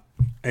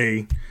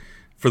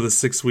 for the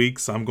 6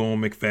 weeks, I'm going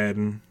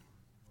McFadden.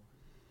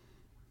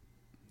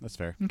 That's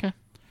fair. Okay.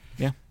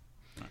 Yeah.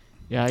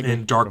 Yeah, I agree.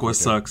 And Darkwood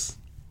sucks.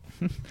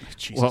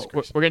 Well,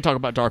 we're going to talk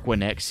about Darkwood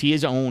next. He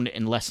is owned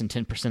in less than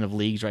 10% of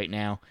leagues right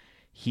now.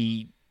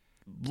 He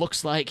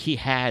looks like he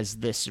has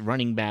this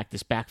running back,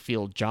 this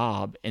backfield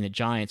job in the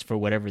Giants for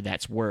whatever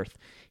that's worth.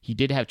 He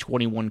did have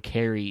 21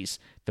 carries,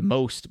 the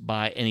most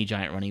by any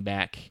Giant running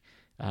back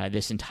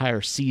this entire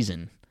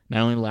season.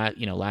 Not only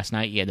last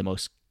night he had the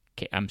most.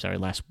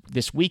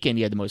 This weekend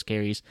he had the most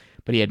carries,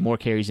 but he had more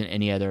carries than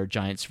any other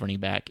Giants running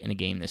back in a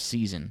game this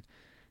season,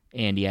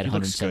 and he had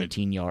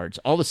 117 yards.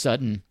 All of a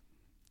sudden,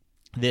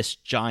 this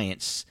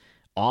Giants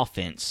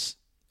offense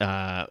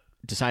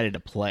decided to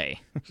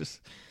play.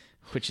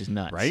 Which is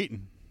nuts. Right?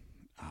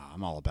 Oh,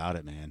 I'm all about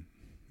it, man.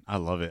 I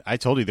love it. I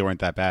told you they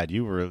weren't that bad.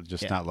 You were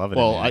just not loving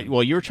it.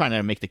 Well, you were trying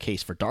to make the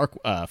case for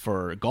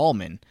for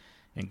Gallman,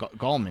 and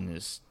Gallman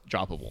is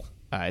droppable.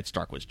 It's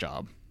Darkwood's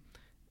job.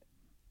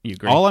 You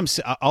agree?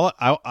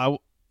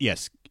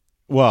 Yes.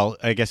 Well,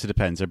 I guess it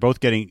depends. They're both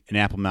getting an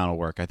ample amount of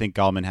work. I think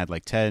Gallman had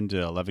like 10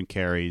 to 11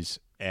 carries,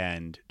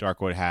 and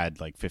Darkwood had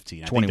like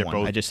 15.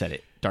 21. I just said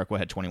it. Darkwood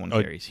had 21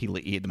 carries. He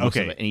had the most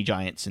of any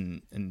Giants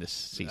in this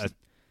season.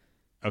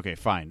 Okay,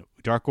 fine.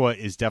 Darkwood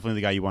is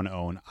definitely the guy you want to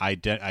own. I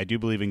do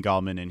believe in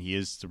Gallman, and he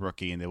is the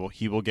rookie, and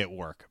he will get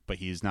work, but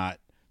he is not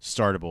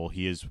startable.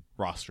 He is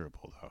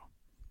rosterable, though.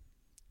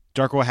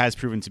 Darkwood has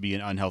proven to be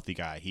an unhealthy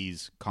guy.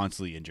 He's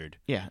constantly injured.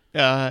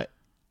 Yeah.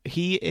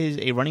 He is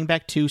a running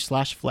back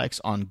 2/flex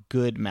on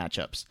good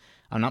matchups.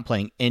 I'm not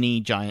playing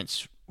any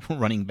Giants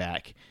running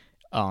back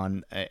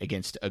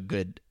against a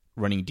good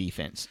running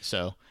defense.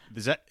 So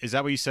is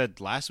that what you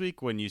said last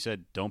week when you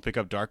said don't pick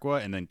up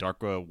Darkwa, and then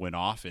Darkwa went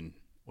off and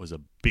was a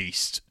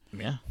beast?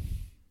 Yeah.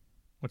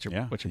 What's your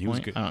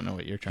point? Good. I don't know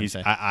what you're trying to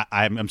say.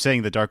 I'm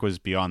saying that Darkwa is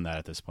beyond that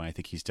at this point. I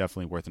think he's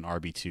definitely worth an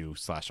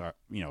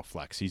RB2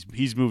 flex.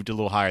 He's moved a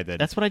little higher than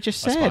that's what I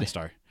just said.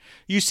 Star.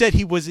 You said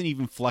he wasn't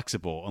even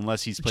flexible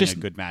unless he's playing a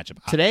good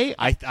matchup. Today,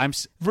 I'm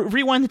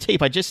rewind the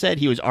tape. I just said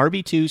he was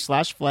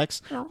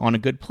RB2/flex on a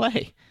good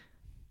play.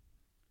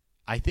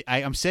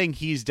 I'm saying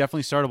he's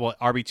definitely startable at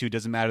RB2.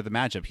 Doesn't matter the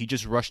matchup. He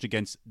just rushed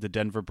against the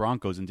Denver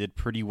Broncos and did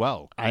pretty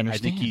well. I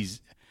understand. I think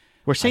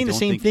We're saying the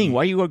same thing.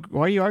 Why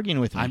are you arguing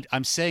with me?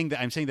 I'm saying that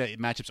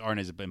matchups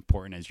aren't as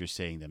important as you're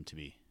saying them to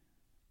be.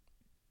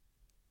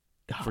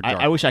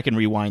 I wish I could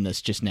rewind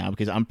this just now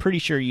because I'm pretty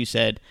sure you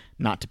said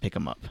not to pick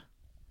him up.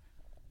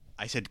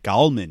 I said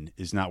Gallman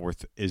is not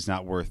worth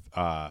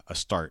a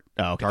start.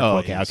 Oh,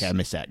 okay. I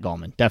missed that.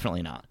 Gallman,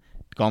 definitely not.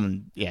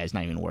 Gallman, is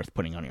not even worth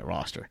putting on your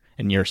roster.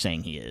 And you're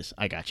saying he is.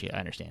 I got you. I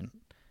understand.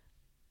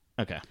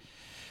 Okay.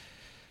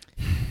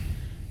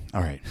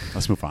 All right,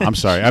 let's move on. I'm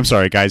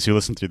sorry, guys who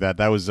listened through that.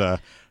 That was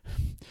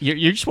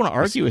you just want to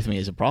argue with me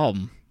is a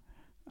problem.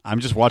 I'm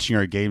just watching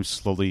our game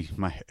slowly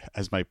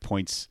as my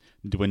points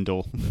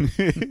dwindle.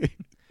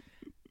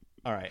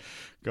 All right,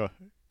 go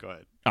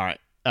ahead. All right,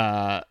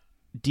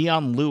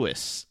 Dion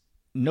Lewis.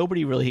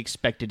 Nobody really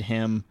expected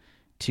him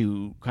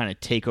to kind of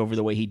take over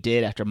the way he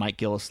did after Mike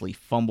Gillislee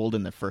fumbled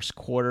in the first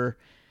quarter.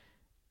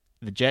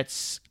 The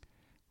Jets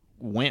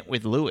went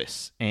with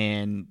Lewis,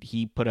 and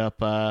he put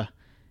up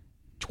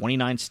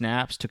 29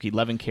 snaps, took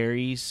 11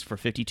 carries for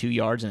 52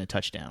 yards and a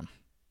touchdown.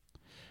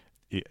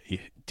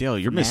 Dale,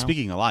 you're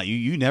misspeaking a lot.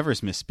 You never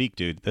misspeak,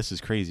 dude. This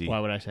is crazy. Why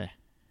would I say?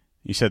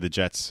 You said the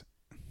Jets.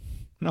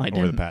 No, I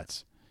didn't. Or the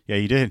Pats. Yeah,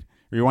 you did.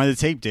 Rewind the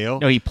tape, Dale.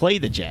 No, he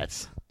played the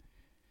Jets.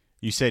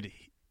 You said...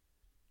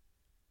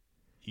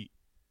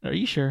 Are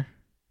you sure?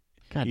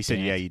 God he said,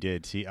 yeah, you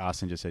did. See,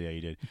 Austin just said, yeah,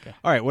 you did. Okay.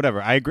 All right, whatever.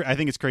 I agree. I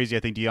think it's crazy. I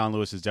think Dion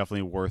Lewis is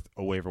definitely worth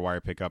a waiver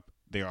wire pickup.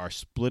 They are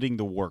splitting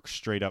the work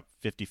straight up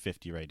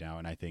 50-50 right now,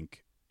 and I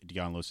think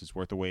Dion Lewis is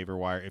worth a waiver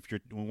wire. If you're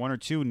one or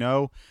two,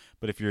 no.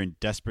 But if you're in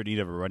desperate need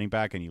of a running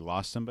back and you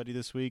lost somebody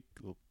this week,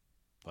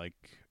 like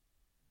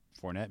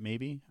Fournette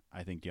maybe,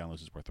 I think Dion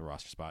Lewis is worth a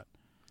roster spot.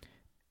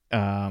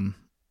 They're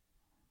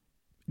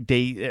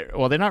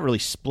not really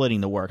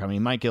splitting the work. I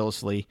mean, Mike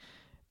Gillislee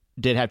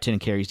did have 10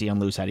 carries.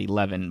 Dion Lewis had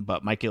 11,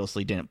 but Mike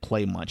Gillislee didn't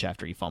play much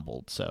after he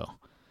fumbled. So,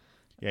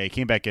 yeah, he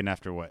came back in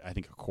after I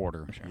think a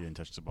quarter. Sure. He didn't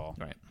touch the ball.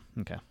 Right.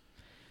 Okay.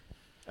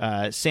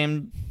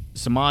 Sam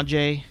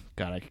Samaje.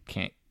 God, I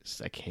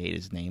hate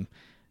his name.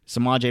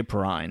 Samaje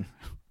Perine.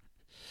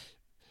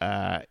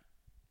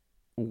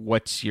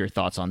 What's your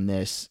thoughts on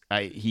this?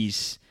 He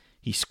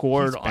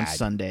scored on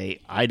Sunday.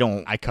 I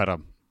cut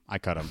him. I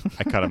cut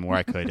him where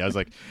I could. I was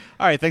like,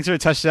 all right, thanks for the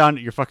touchdown.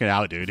 You're fucking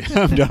out, dude.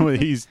 I'm done with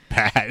it. He's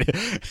bad.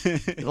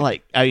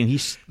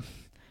 He's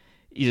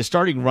a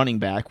starting running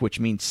back, which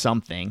means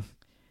something,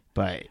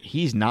 but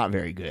he's not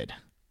very good.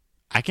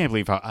 I can't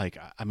believe how,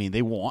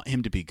 they want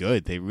him to be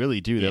good. They really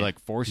do. Yeah. They're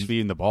force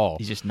feeding the ball.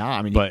 He's just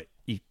not. But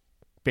he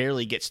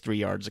barely gets 3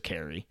 yards a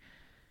carry.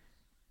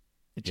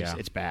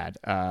 It's bad.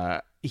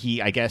 I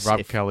guess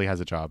Rob Kelly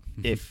has a job.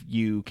 if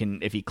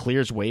he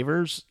clears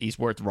waivers, he's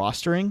worth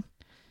rostering.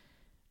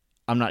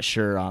 I'm not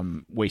sure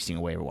I'm wasting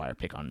a waiver wire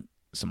pick on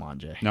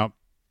Samaje. Nope.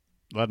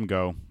 Let him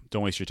go.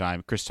 Don't waste your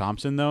time. Chris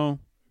Thompson, though,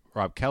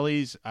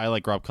 I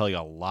like Rob Kelly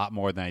a lot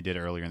more than I did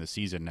earlier in the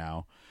season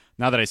now.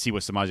 Now that I see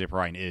what Samaje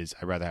Perine is,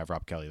 I'd rather have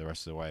Rob Kelly the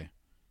rest of the way.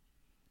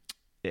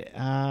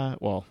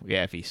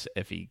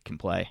 If he can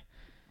play.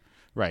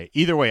 Right.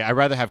 Either way, I'd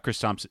rather have Chris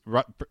Thompson.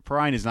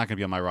 Perine is not going to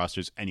be on my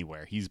rosters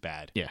anywhere. He's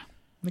bad. Yeah.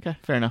 Okay,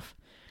 fair enough.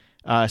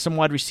 Some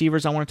wide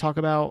receivers I want to talk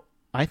about.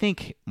 I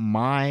think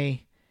my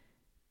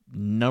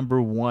number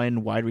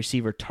one wide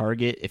receiver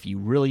target, if you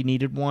really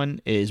needed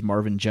one, is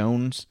Marvin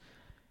Jones.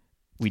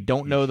 We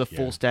don't know the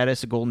full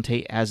status of Golden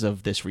Tate as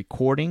of this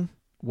recording.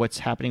 What's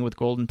happening with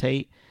Golden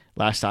Tate?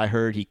 Last I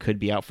heard, he could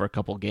be out for a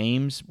couple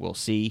games. We'll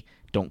see.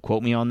 Don't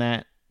quote me on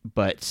that.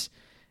 But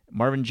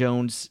Marvin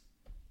Jones,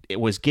 it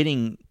was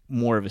getting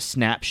more of a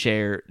snap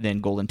share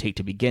than Golden Tate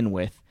to begin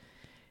with.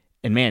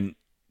 And man,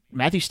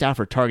 Matthew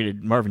Stafford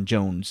targeted Marvin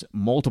Jones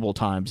multiple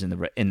times in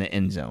the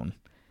end zone.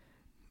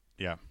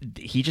 Yeah.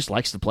 He just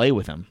likes to play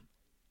with him.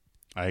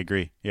 I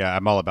agree. Yeah,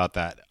 I'm all about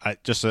that.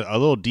 Just a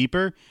little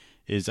deeper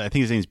is I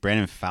think his name's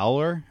Brandon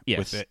Fowler.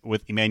 Yes.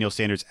 With Emmanuel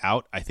Sanders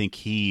out, I think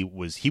he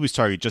was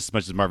targeted just as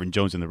much as Marvin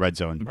Jones in the red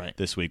zone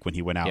this week when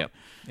he went out.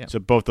 Yep. So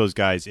both those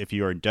guys, if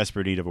you are in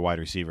desperate need of a wide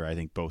receiver, I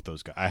think both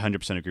those guys. I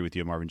 100% agree with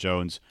you on Marvin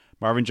Jones.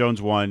 Marvin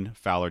Jones 1,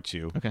 Fowler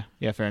 2. Okay.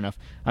 Yeah, fair enough.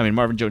 I mean,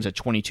 Marvin Jones had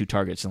 22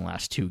 targets in the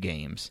last 2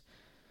 games.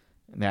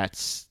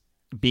 That's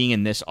being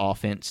in this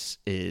offense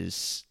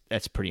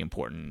that's pretty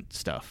important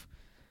stuff.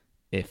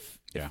 If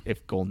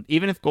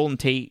Golden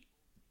Tate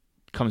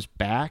comes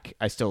back,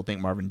 I still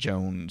think Marvin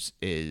Jones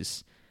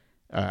is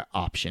an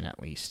option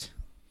at least.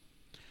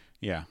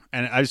 Yeah,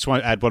 and I just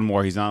want to add one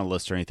more. He's not on the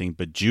list or anything,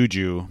 but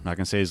Juju, I'm not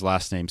going to say his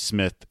last name,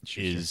 Smith,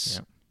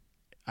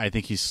 I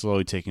think he's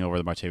slowly taking over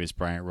the Martavis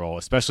Bryant role,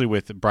 especially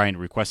with Bryant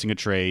requesting a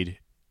trade.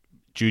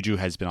 Juju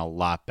has been a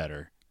lot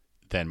better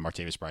than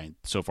Martavis Bryant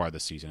so far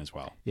this season as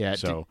well. Yeah,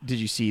 so did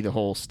you see the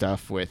whole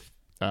stuff with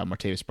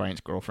Martavis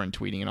Bryant's girlfriend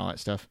tweeting and all that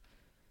stuff?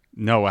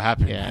 No, what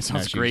happened? Yeah, that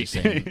sounds great.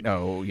 Saying,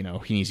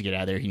 he needs to get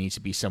out of there. He needs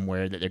to be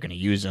somewhere that they're going to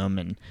use him,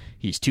 and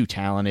he's too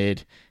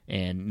talented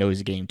and knows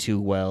the game too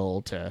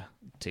well to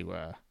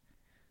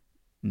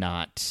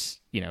not,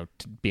 to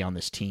be on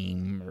this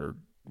team or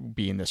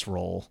be in this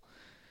role.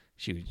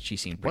 She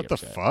seemed pretty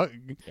upset. What the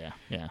fuck?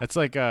 Yeah. That's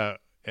like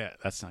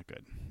that's not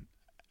good.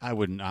 I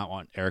would not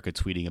want Erica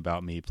tweeting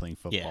about me playing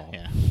football.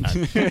 Yeah.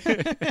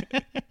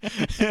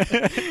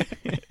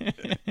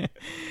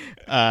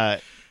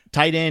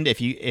 Tight end,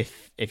 if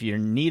you're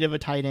in need of a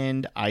tight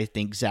end, I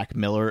think Zach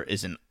Miller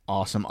is an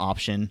awesome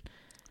option.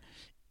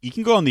 You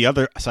can go on the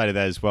other side of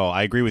that as well.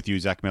 I agree with you,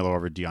 Zach Miller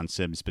over Deion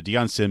Sims, but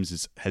Deion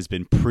Sims has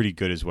been pretty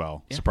good as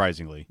well,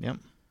 surprisingly. Yep.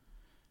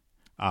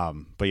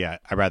 But yeah,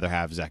 I'd rather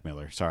have Zach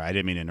Miller. Sorry, I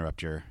didn't mean to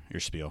interrupt your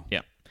spiel.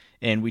 Yep.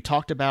 And we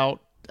talked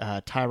about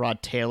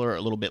Tyrod Taylor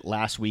a little bit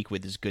last week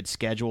with his good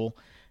schedule.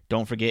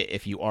 Don't forget,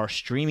 if you are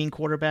streaming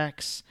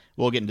quarterbacks,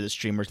 we'll get into the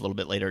streamers a little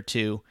bit later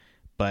too,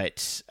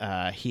 but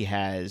he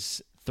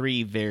has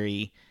 3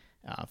 very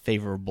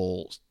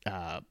favorable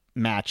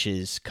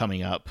matches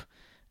coming up,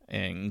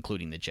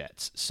 including the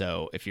Jets.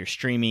 So if you're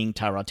streaming,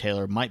 Tyrod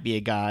Taylor might be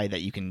a guy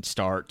that you can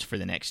start for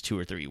the next 2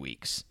 or 3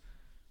 weeks.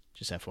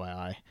 Just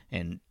FYI.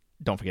 And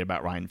don't forget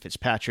about Ryan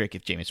Fitzpatrick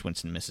if Jameis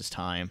Winston misses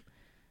time.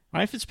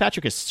 Ryan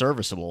Fitzpatrick is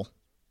serviceable,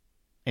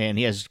 and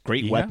he has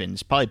great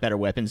weapons, probably better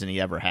weapons than he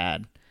ever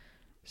had.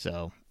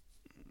 So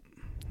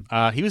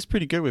he was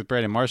pretty good with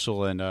Brandon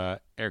Marshall and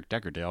Eric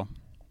Deckerdale.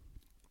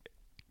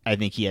 I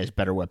think he has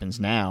better weapons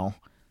now.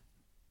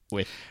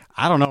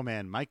 I don't know,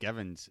 man. Mike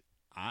Evans,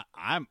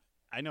 I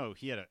know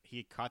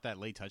he caught that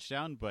late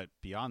touchdown, but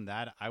beyond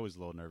that, I was a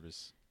little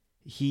nervous.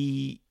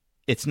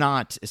 It's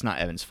not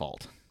Evans'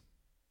 fault.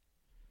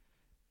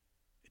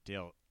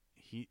 Dale,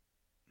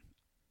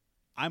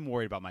 I'm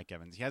worried about Mike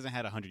Evans. He hasn't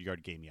had a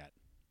 100-yard game yet.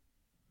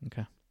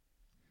 Okay.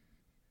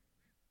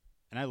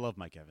 And I love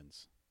Mike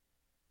Evans.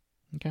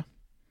 Okay.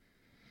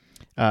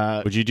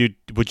 Would you do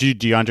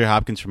DeAndre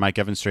Hopkins for Mike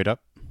Evans straight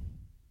up?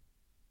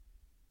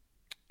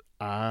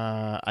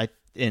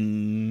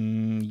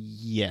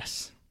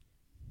 Yes.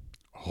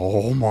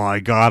 Oh my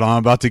God! I'm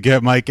about to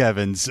get Mike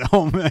Evans.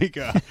 Oh my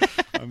God!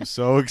 I'm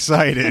so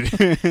excited.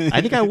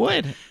 I think I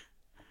would.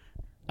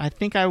 All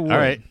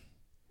right.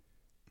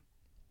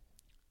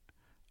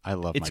 I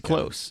love. It's Mike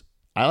close. Evans.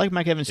 I like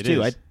Mike Evans It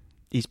too. is.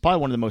 He's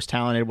probably one of the most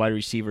talented wide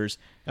receivers.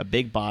 A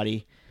big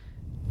body.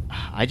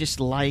 I just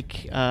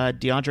like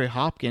DeAndre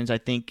Hopkins. I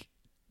think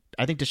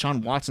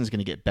Deshaun Watson's going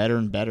to get better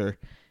and better,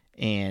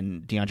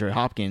 and DeAndre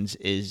Hopkins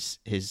is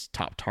his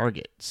top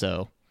target.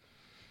 So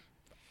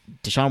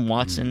Deshaun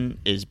Watson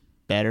is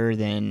better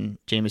than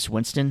Jameis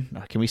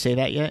Winston. Can we say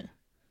that yet?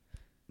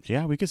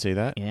 Yeah, we could say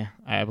that. Yeah,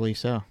 I believe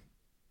so.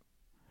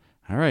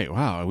 All right.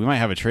 Wow. We might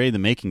have a trade in the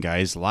making,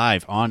 guys,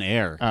 live on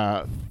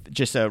air.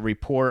 Just a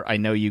report. I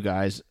know you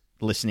guys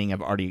listening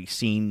have already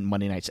seen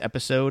Monday night's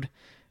episode,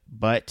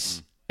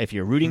 but if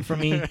you're rooting for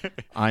me,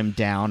 I'm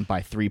down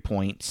by 3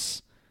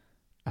 points.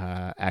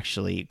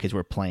 Actually, because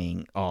we're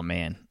playing. Oh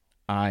man,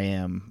 I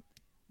am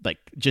like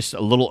just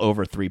a little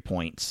over 3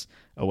 points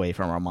away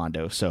from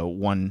Armando. So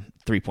 1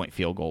 3-point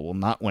field goal will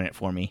not win it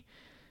for me.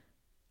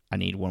 I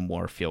need one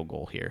more field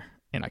goal here,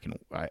 and I can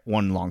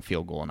one long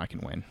field goal, and I can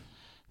win.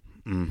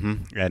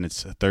 Mm-hmm. And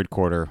it's a third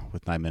quarter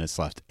with 9 minutes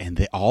left,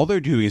 and all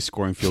they're doing is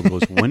scoring field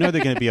goals. When are they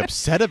going to be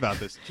upset about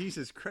this?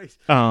 Jesus Christ!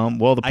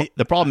 Well,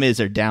 the problem is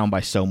they're down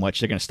by so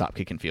much they're going to stop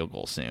kicking field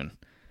goals soon.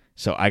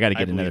 So I got to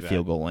get another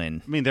field goal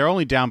in. I mean, they're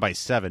only down by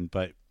 7,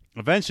 but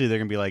eventually they're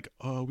going to be like,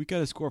 "Oh, we got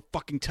to score a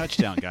fucking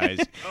touchdown, guys."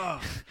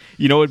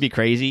 You know what would be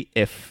crazy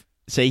if,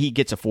 say, he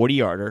gets a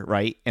 40-yarder,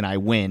 right, and I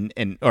win,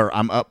 or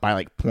I'm up by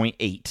like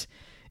 0.8.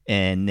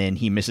 And then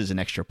he misses an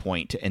extra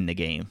point to end the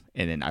game,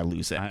 and then I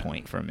lose that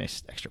point for a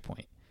missed extra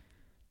point.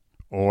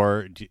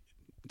 Or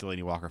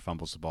Delaney Walker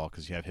fumbles the ball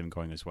because you have him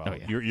going as well. Oh,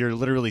 yeah. You're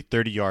literally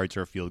 30 yards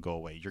or a field goal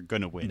away. You're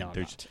going to win. No,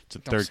 it's a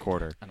third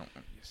quarter. I don't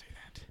want you to say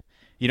that.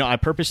 You know,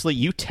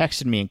 you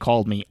texted me and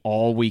called me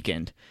all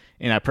weekend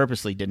And I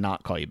purposely did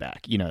not call you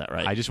back. You know that,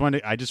 right? I just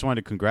wanted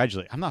to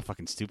congratulate. I'm not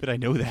fucking stupid. I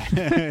know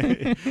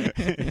that.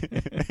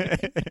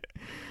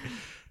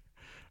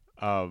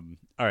 All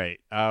right.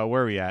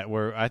 Where are we at?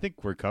 I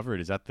think we're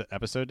covered. Is that the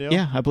episode, Dale?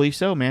 Yeah, I believe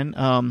so,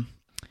 man.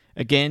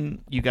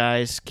 Again, you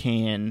guys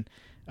can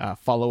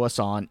follow us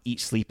on Eat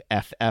Sleep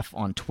FF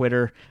on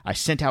Twitter. I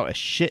sent out a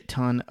shit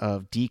ton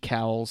of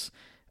decals.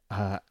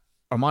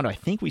 Armando, I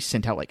think we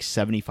sent out like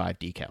 75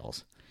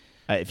 decals.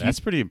 That's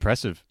pretty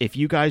impressive. If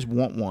you guys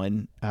want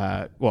one,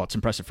 well, it's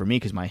impressive for me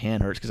because my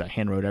hand hurts because I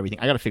hand wrote everything.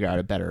 I got to figure out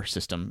a better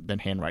system than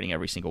handwriting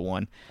every single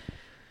one.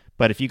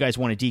 But if you guys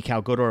want a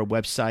decal, go to our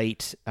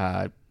website.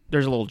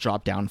 There's a little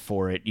drop down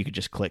for it. You could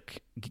just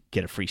click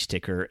get a free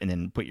sticker and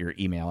then put your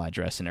email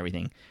address and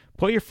everything.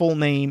 Put your full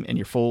name and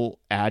your full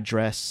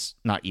address,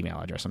 not email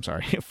address, I'm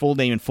sorry, full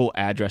name and full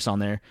address on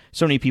there.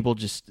 So many people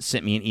just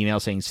sent me an email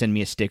saying send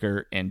me a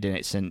sticker and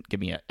didn't give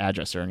me an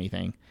address or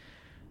anything.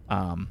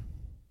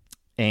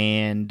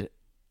 And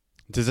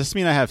does this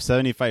mean I have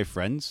 75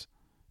 friends?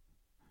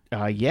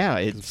 Yeah,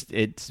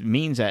 it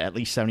means that at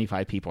least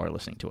 75 people are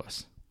listening to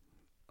us.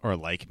 Or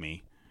like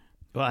me.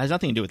 Well, it has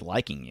nothing to do with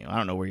liking you. I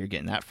don't know where you're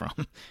getting that from,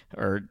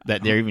 or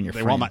that they're even your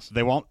friends.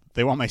 They want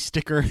my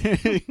sticker.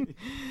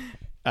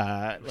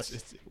 I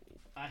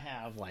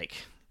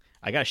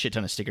got a shit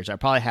ton of stickers. I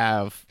probably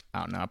have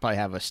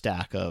a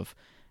stack of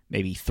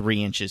maybe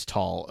 3 inches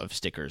tall of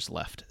stickers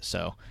left.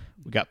 So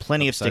we got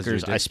plenty of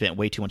stickers. I spent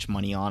way too much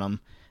money on them.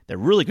 They're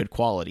really good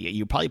quality.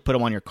 You probably put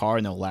them on your car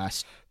and they'll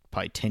last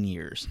probably 10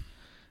 years.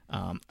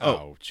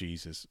 Oh,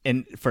 Jesus.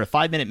 And for a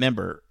 5-minute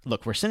member,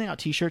 look, we're sending out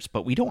t-shirts,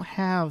 but we don't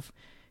have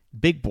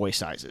big boy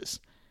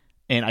sizes.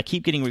 And I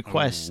keep getting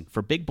requests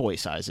for big boy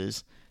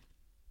sizes.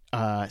 So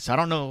I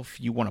don't know if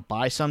you want to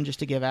buy some just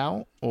to give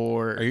out,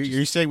 or... Are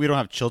you saying we don't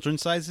have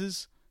children's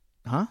sizes?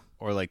 Huh?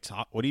 Or like,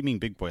 what do you mean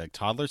big boy? Like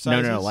toddler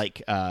sizes? No,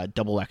 like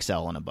double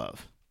XL and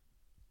above.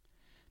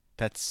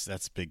 That's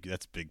big.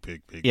 That's big.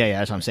 Yeah,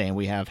 that's what I'm saying.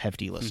 We have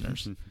hefty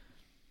listeners.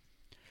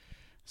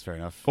 That's fair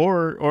enough.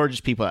 Or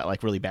just people that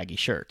like really baggy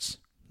shirts.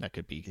 That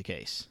could be the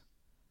case.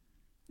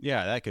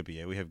 Yeah, that could be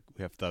it. We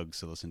have thugs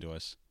to listen to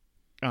us.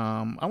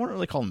 I wouldn't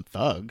really call them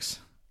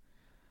thugs.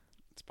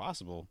 It's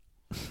possible.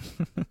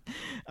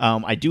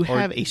 I do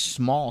have a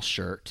small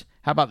shirt.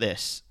 How about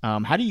this?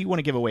 How do you want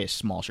to give away a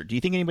small shirt? Do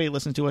you think anybody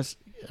listens to us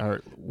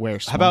or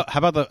wears small? How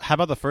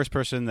about the first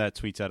person that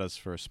tweets at us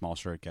for a small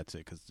shirt gets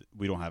it, because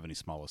we don't have any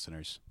small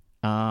listeners.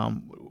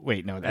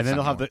 Wait, no. That's and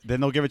then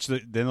they'll give it to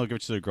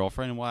their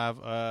girlfriend, and we'll have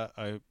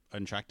an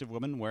attractive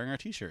woman wearing our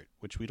T-shirt,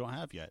 which we don't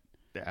have yet.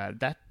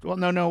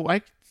 No.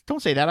 I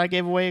don't say that. I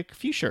gave away a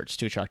few shirts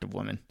to attractive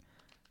women.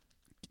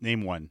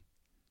 Name one.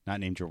 Not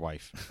named your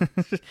wife.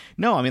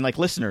 No, I mean like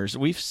listeners.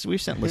 We've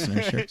sent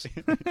listener shirts.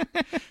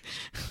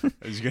 I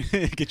was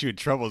gonna get you in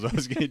trouble, as I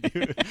was gonna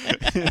do.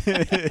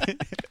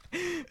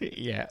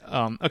 Yeah.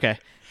 Okay.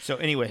 So,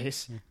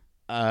 anyways,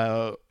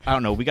 I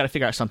don't know. We got to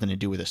figure out something to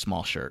do with a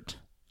small shirt.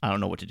 I don't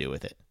know what to do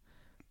with it.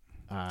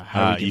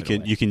 You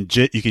can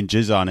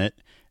jizz on it,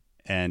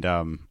 and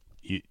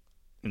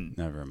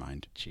never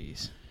mind.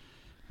 Jeez.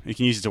 You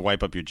can use it to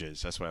wipe up your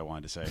jizz. That's what I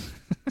wanted to say.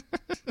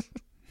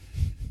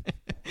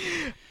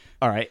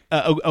 All right.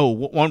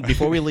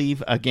 Before we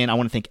leave, again, I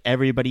want to thank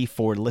everybody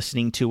for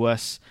listening to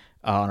us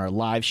on our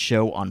live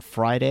show on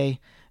Friday.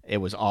 It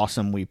was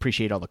awesome. We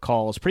appreciate all the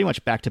calls, pretty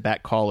much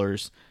back-to-back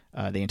callers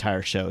the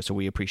entire show, so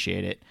we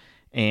appreciate it.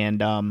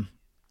 And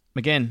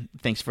again,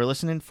 thanks for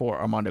listening. For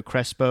Armando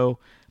Crespo,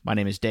 my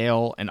name is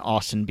Dale, and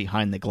Austin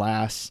behind the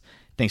glass.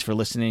 Thanks for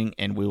listening,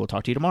 and we will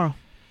talk to you tomorrow.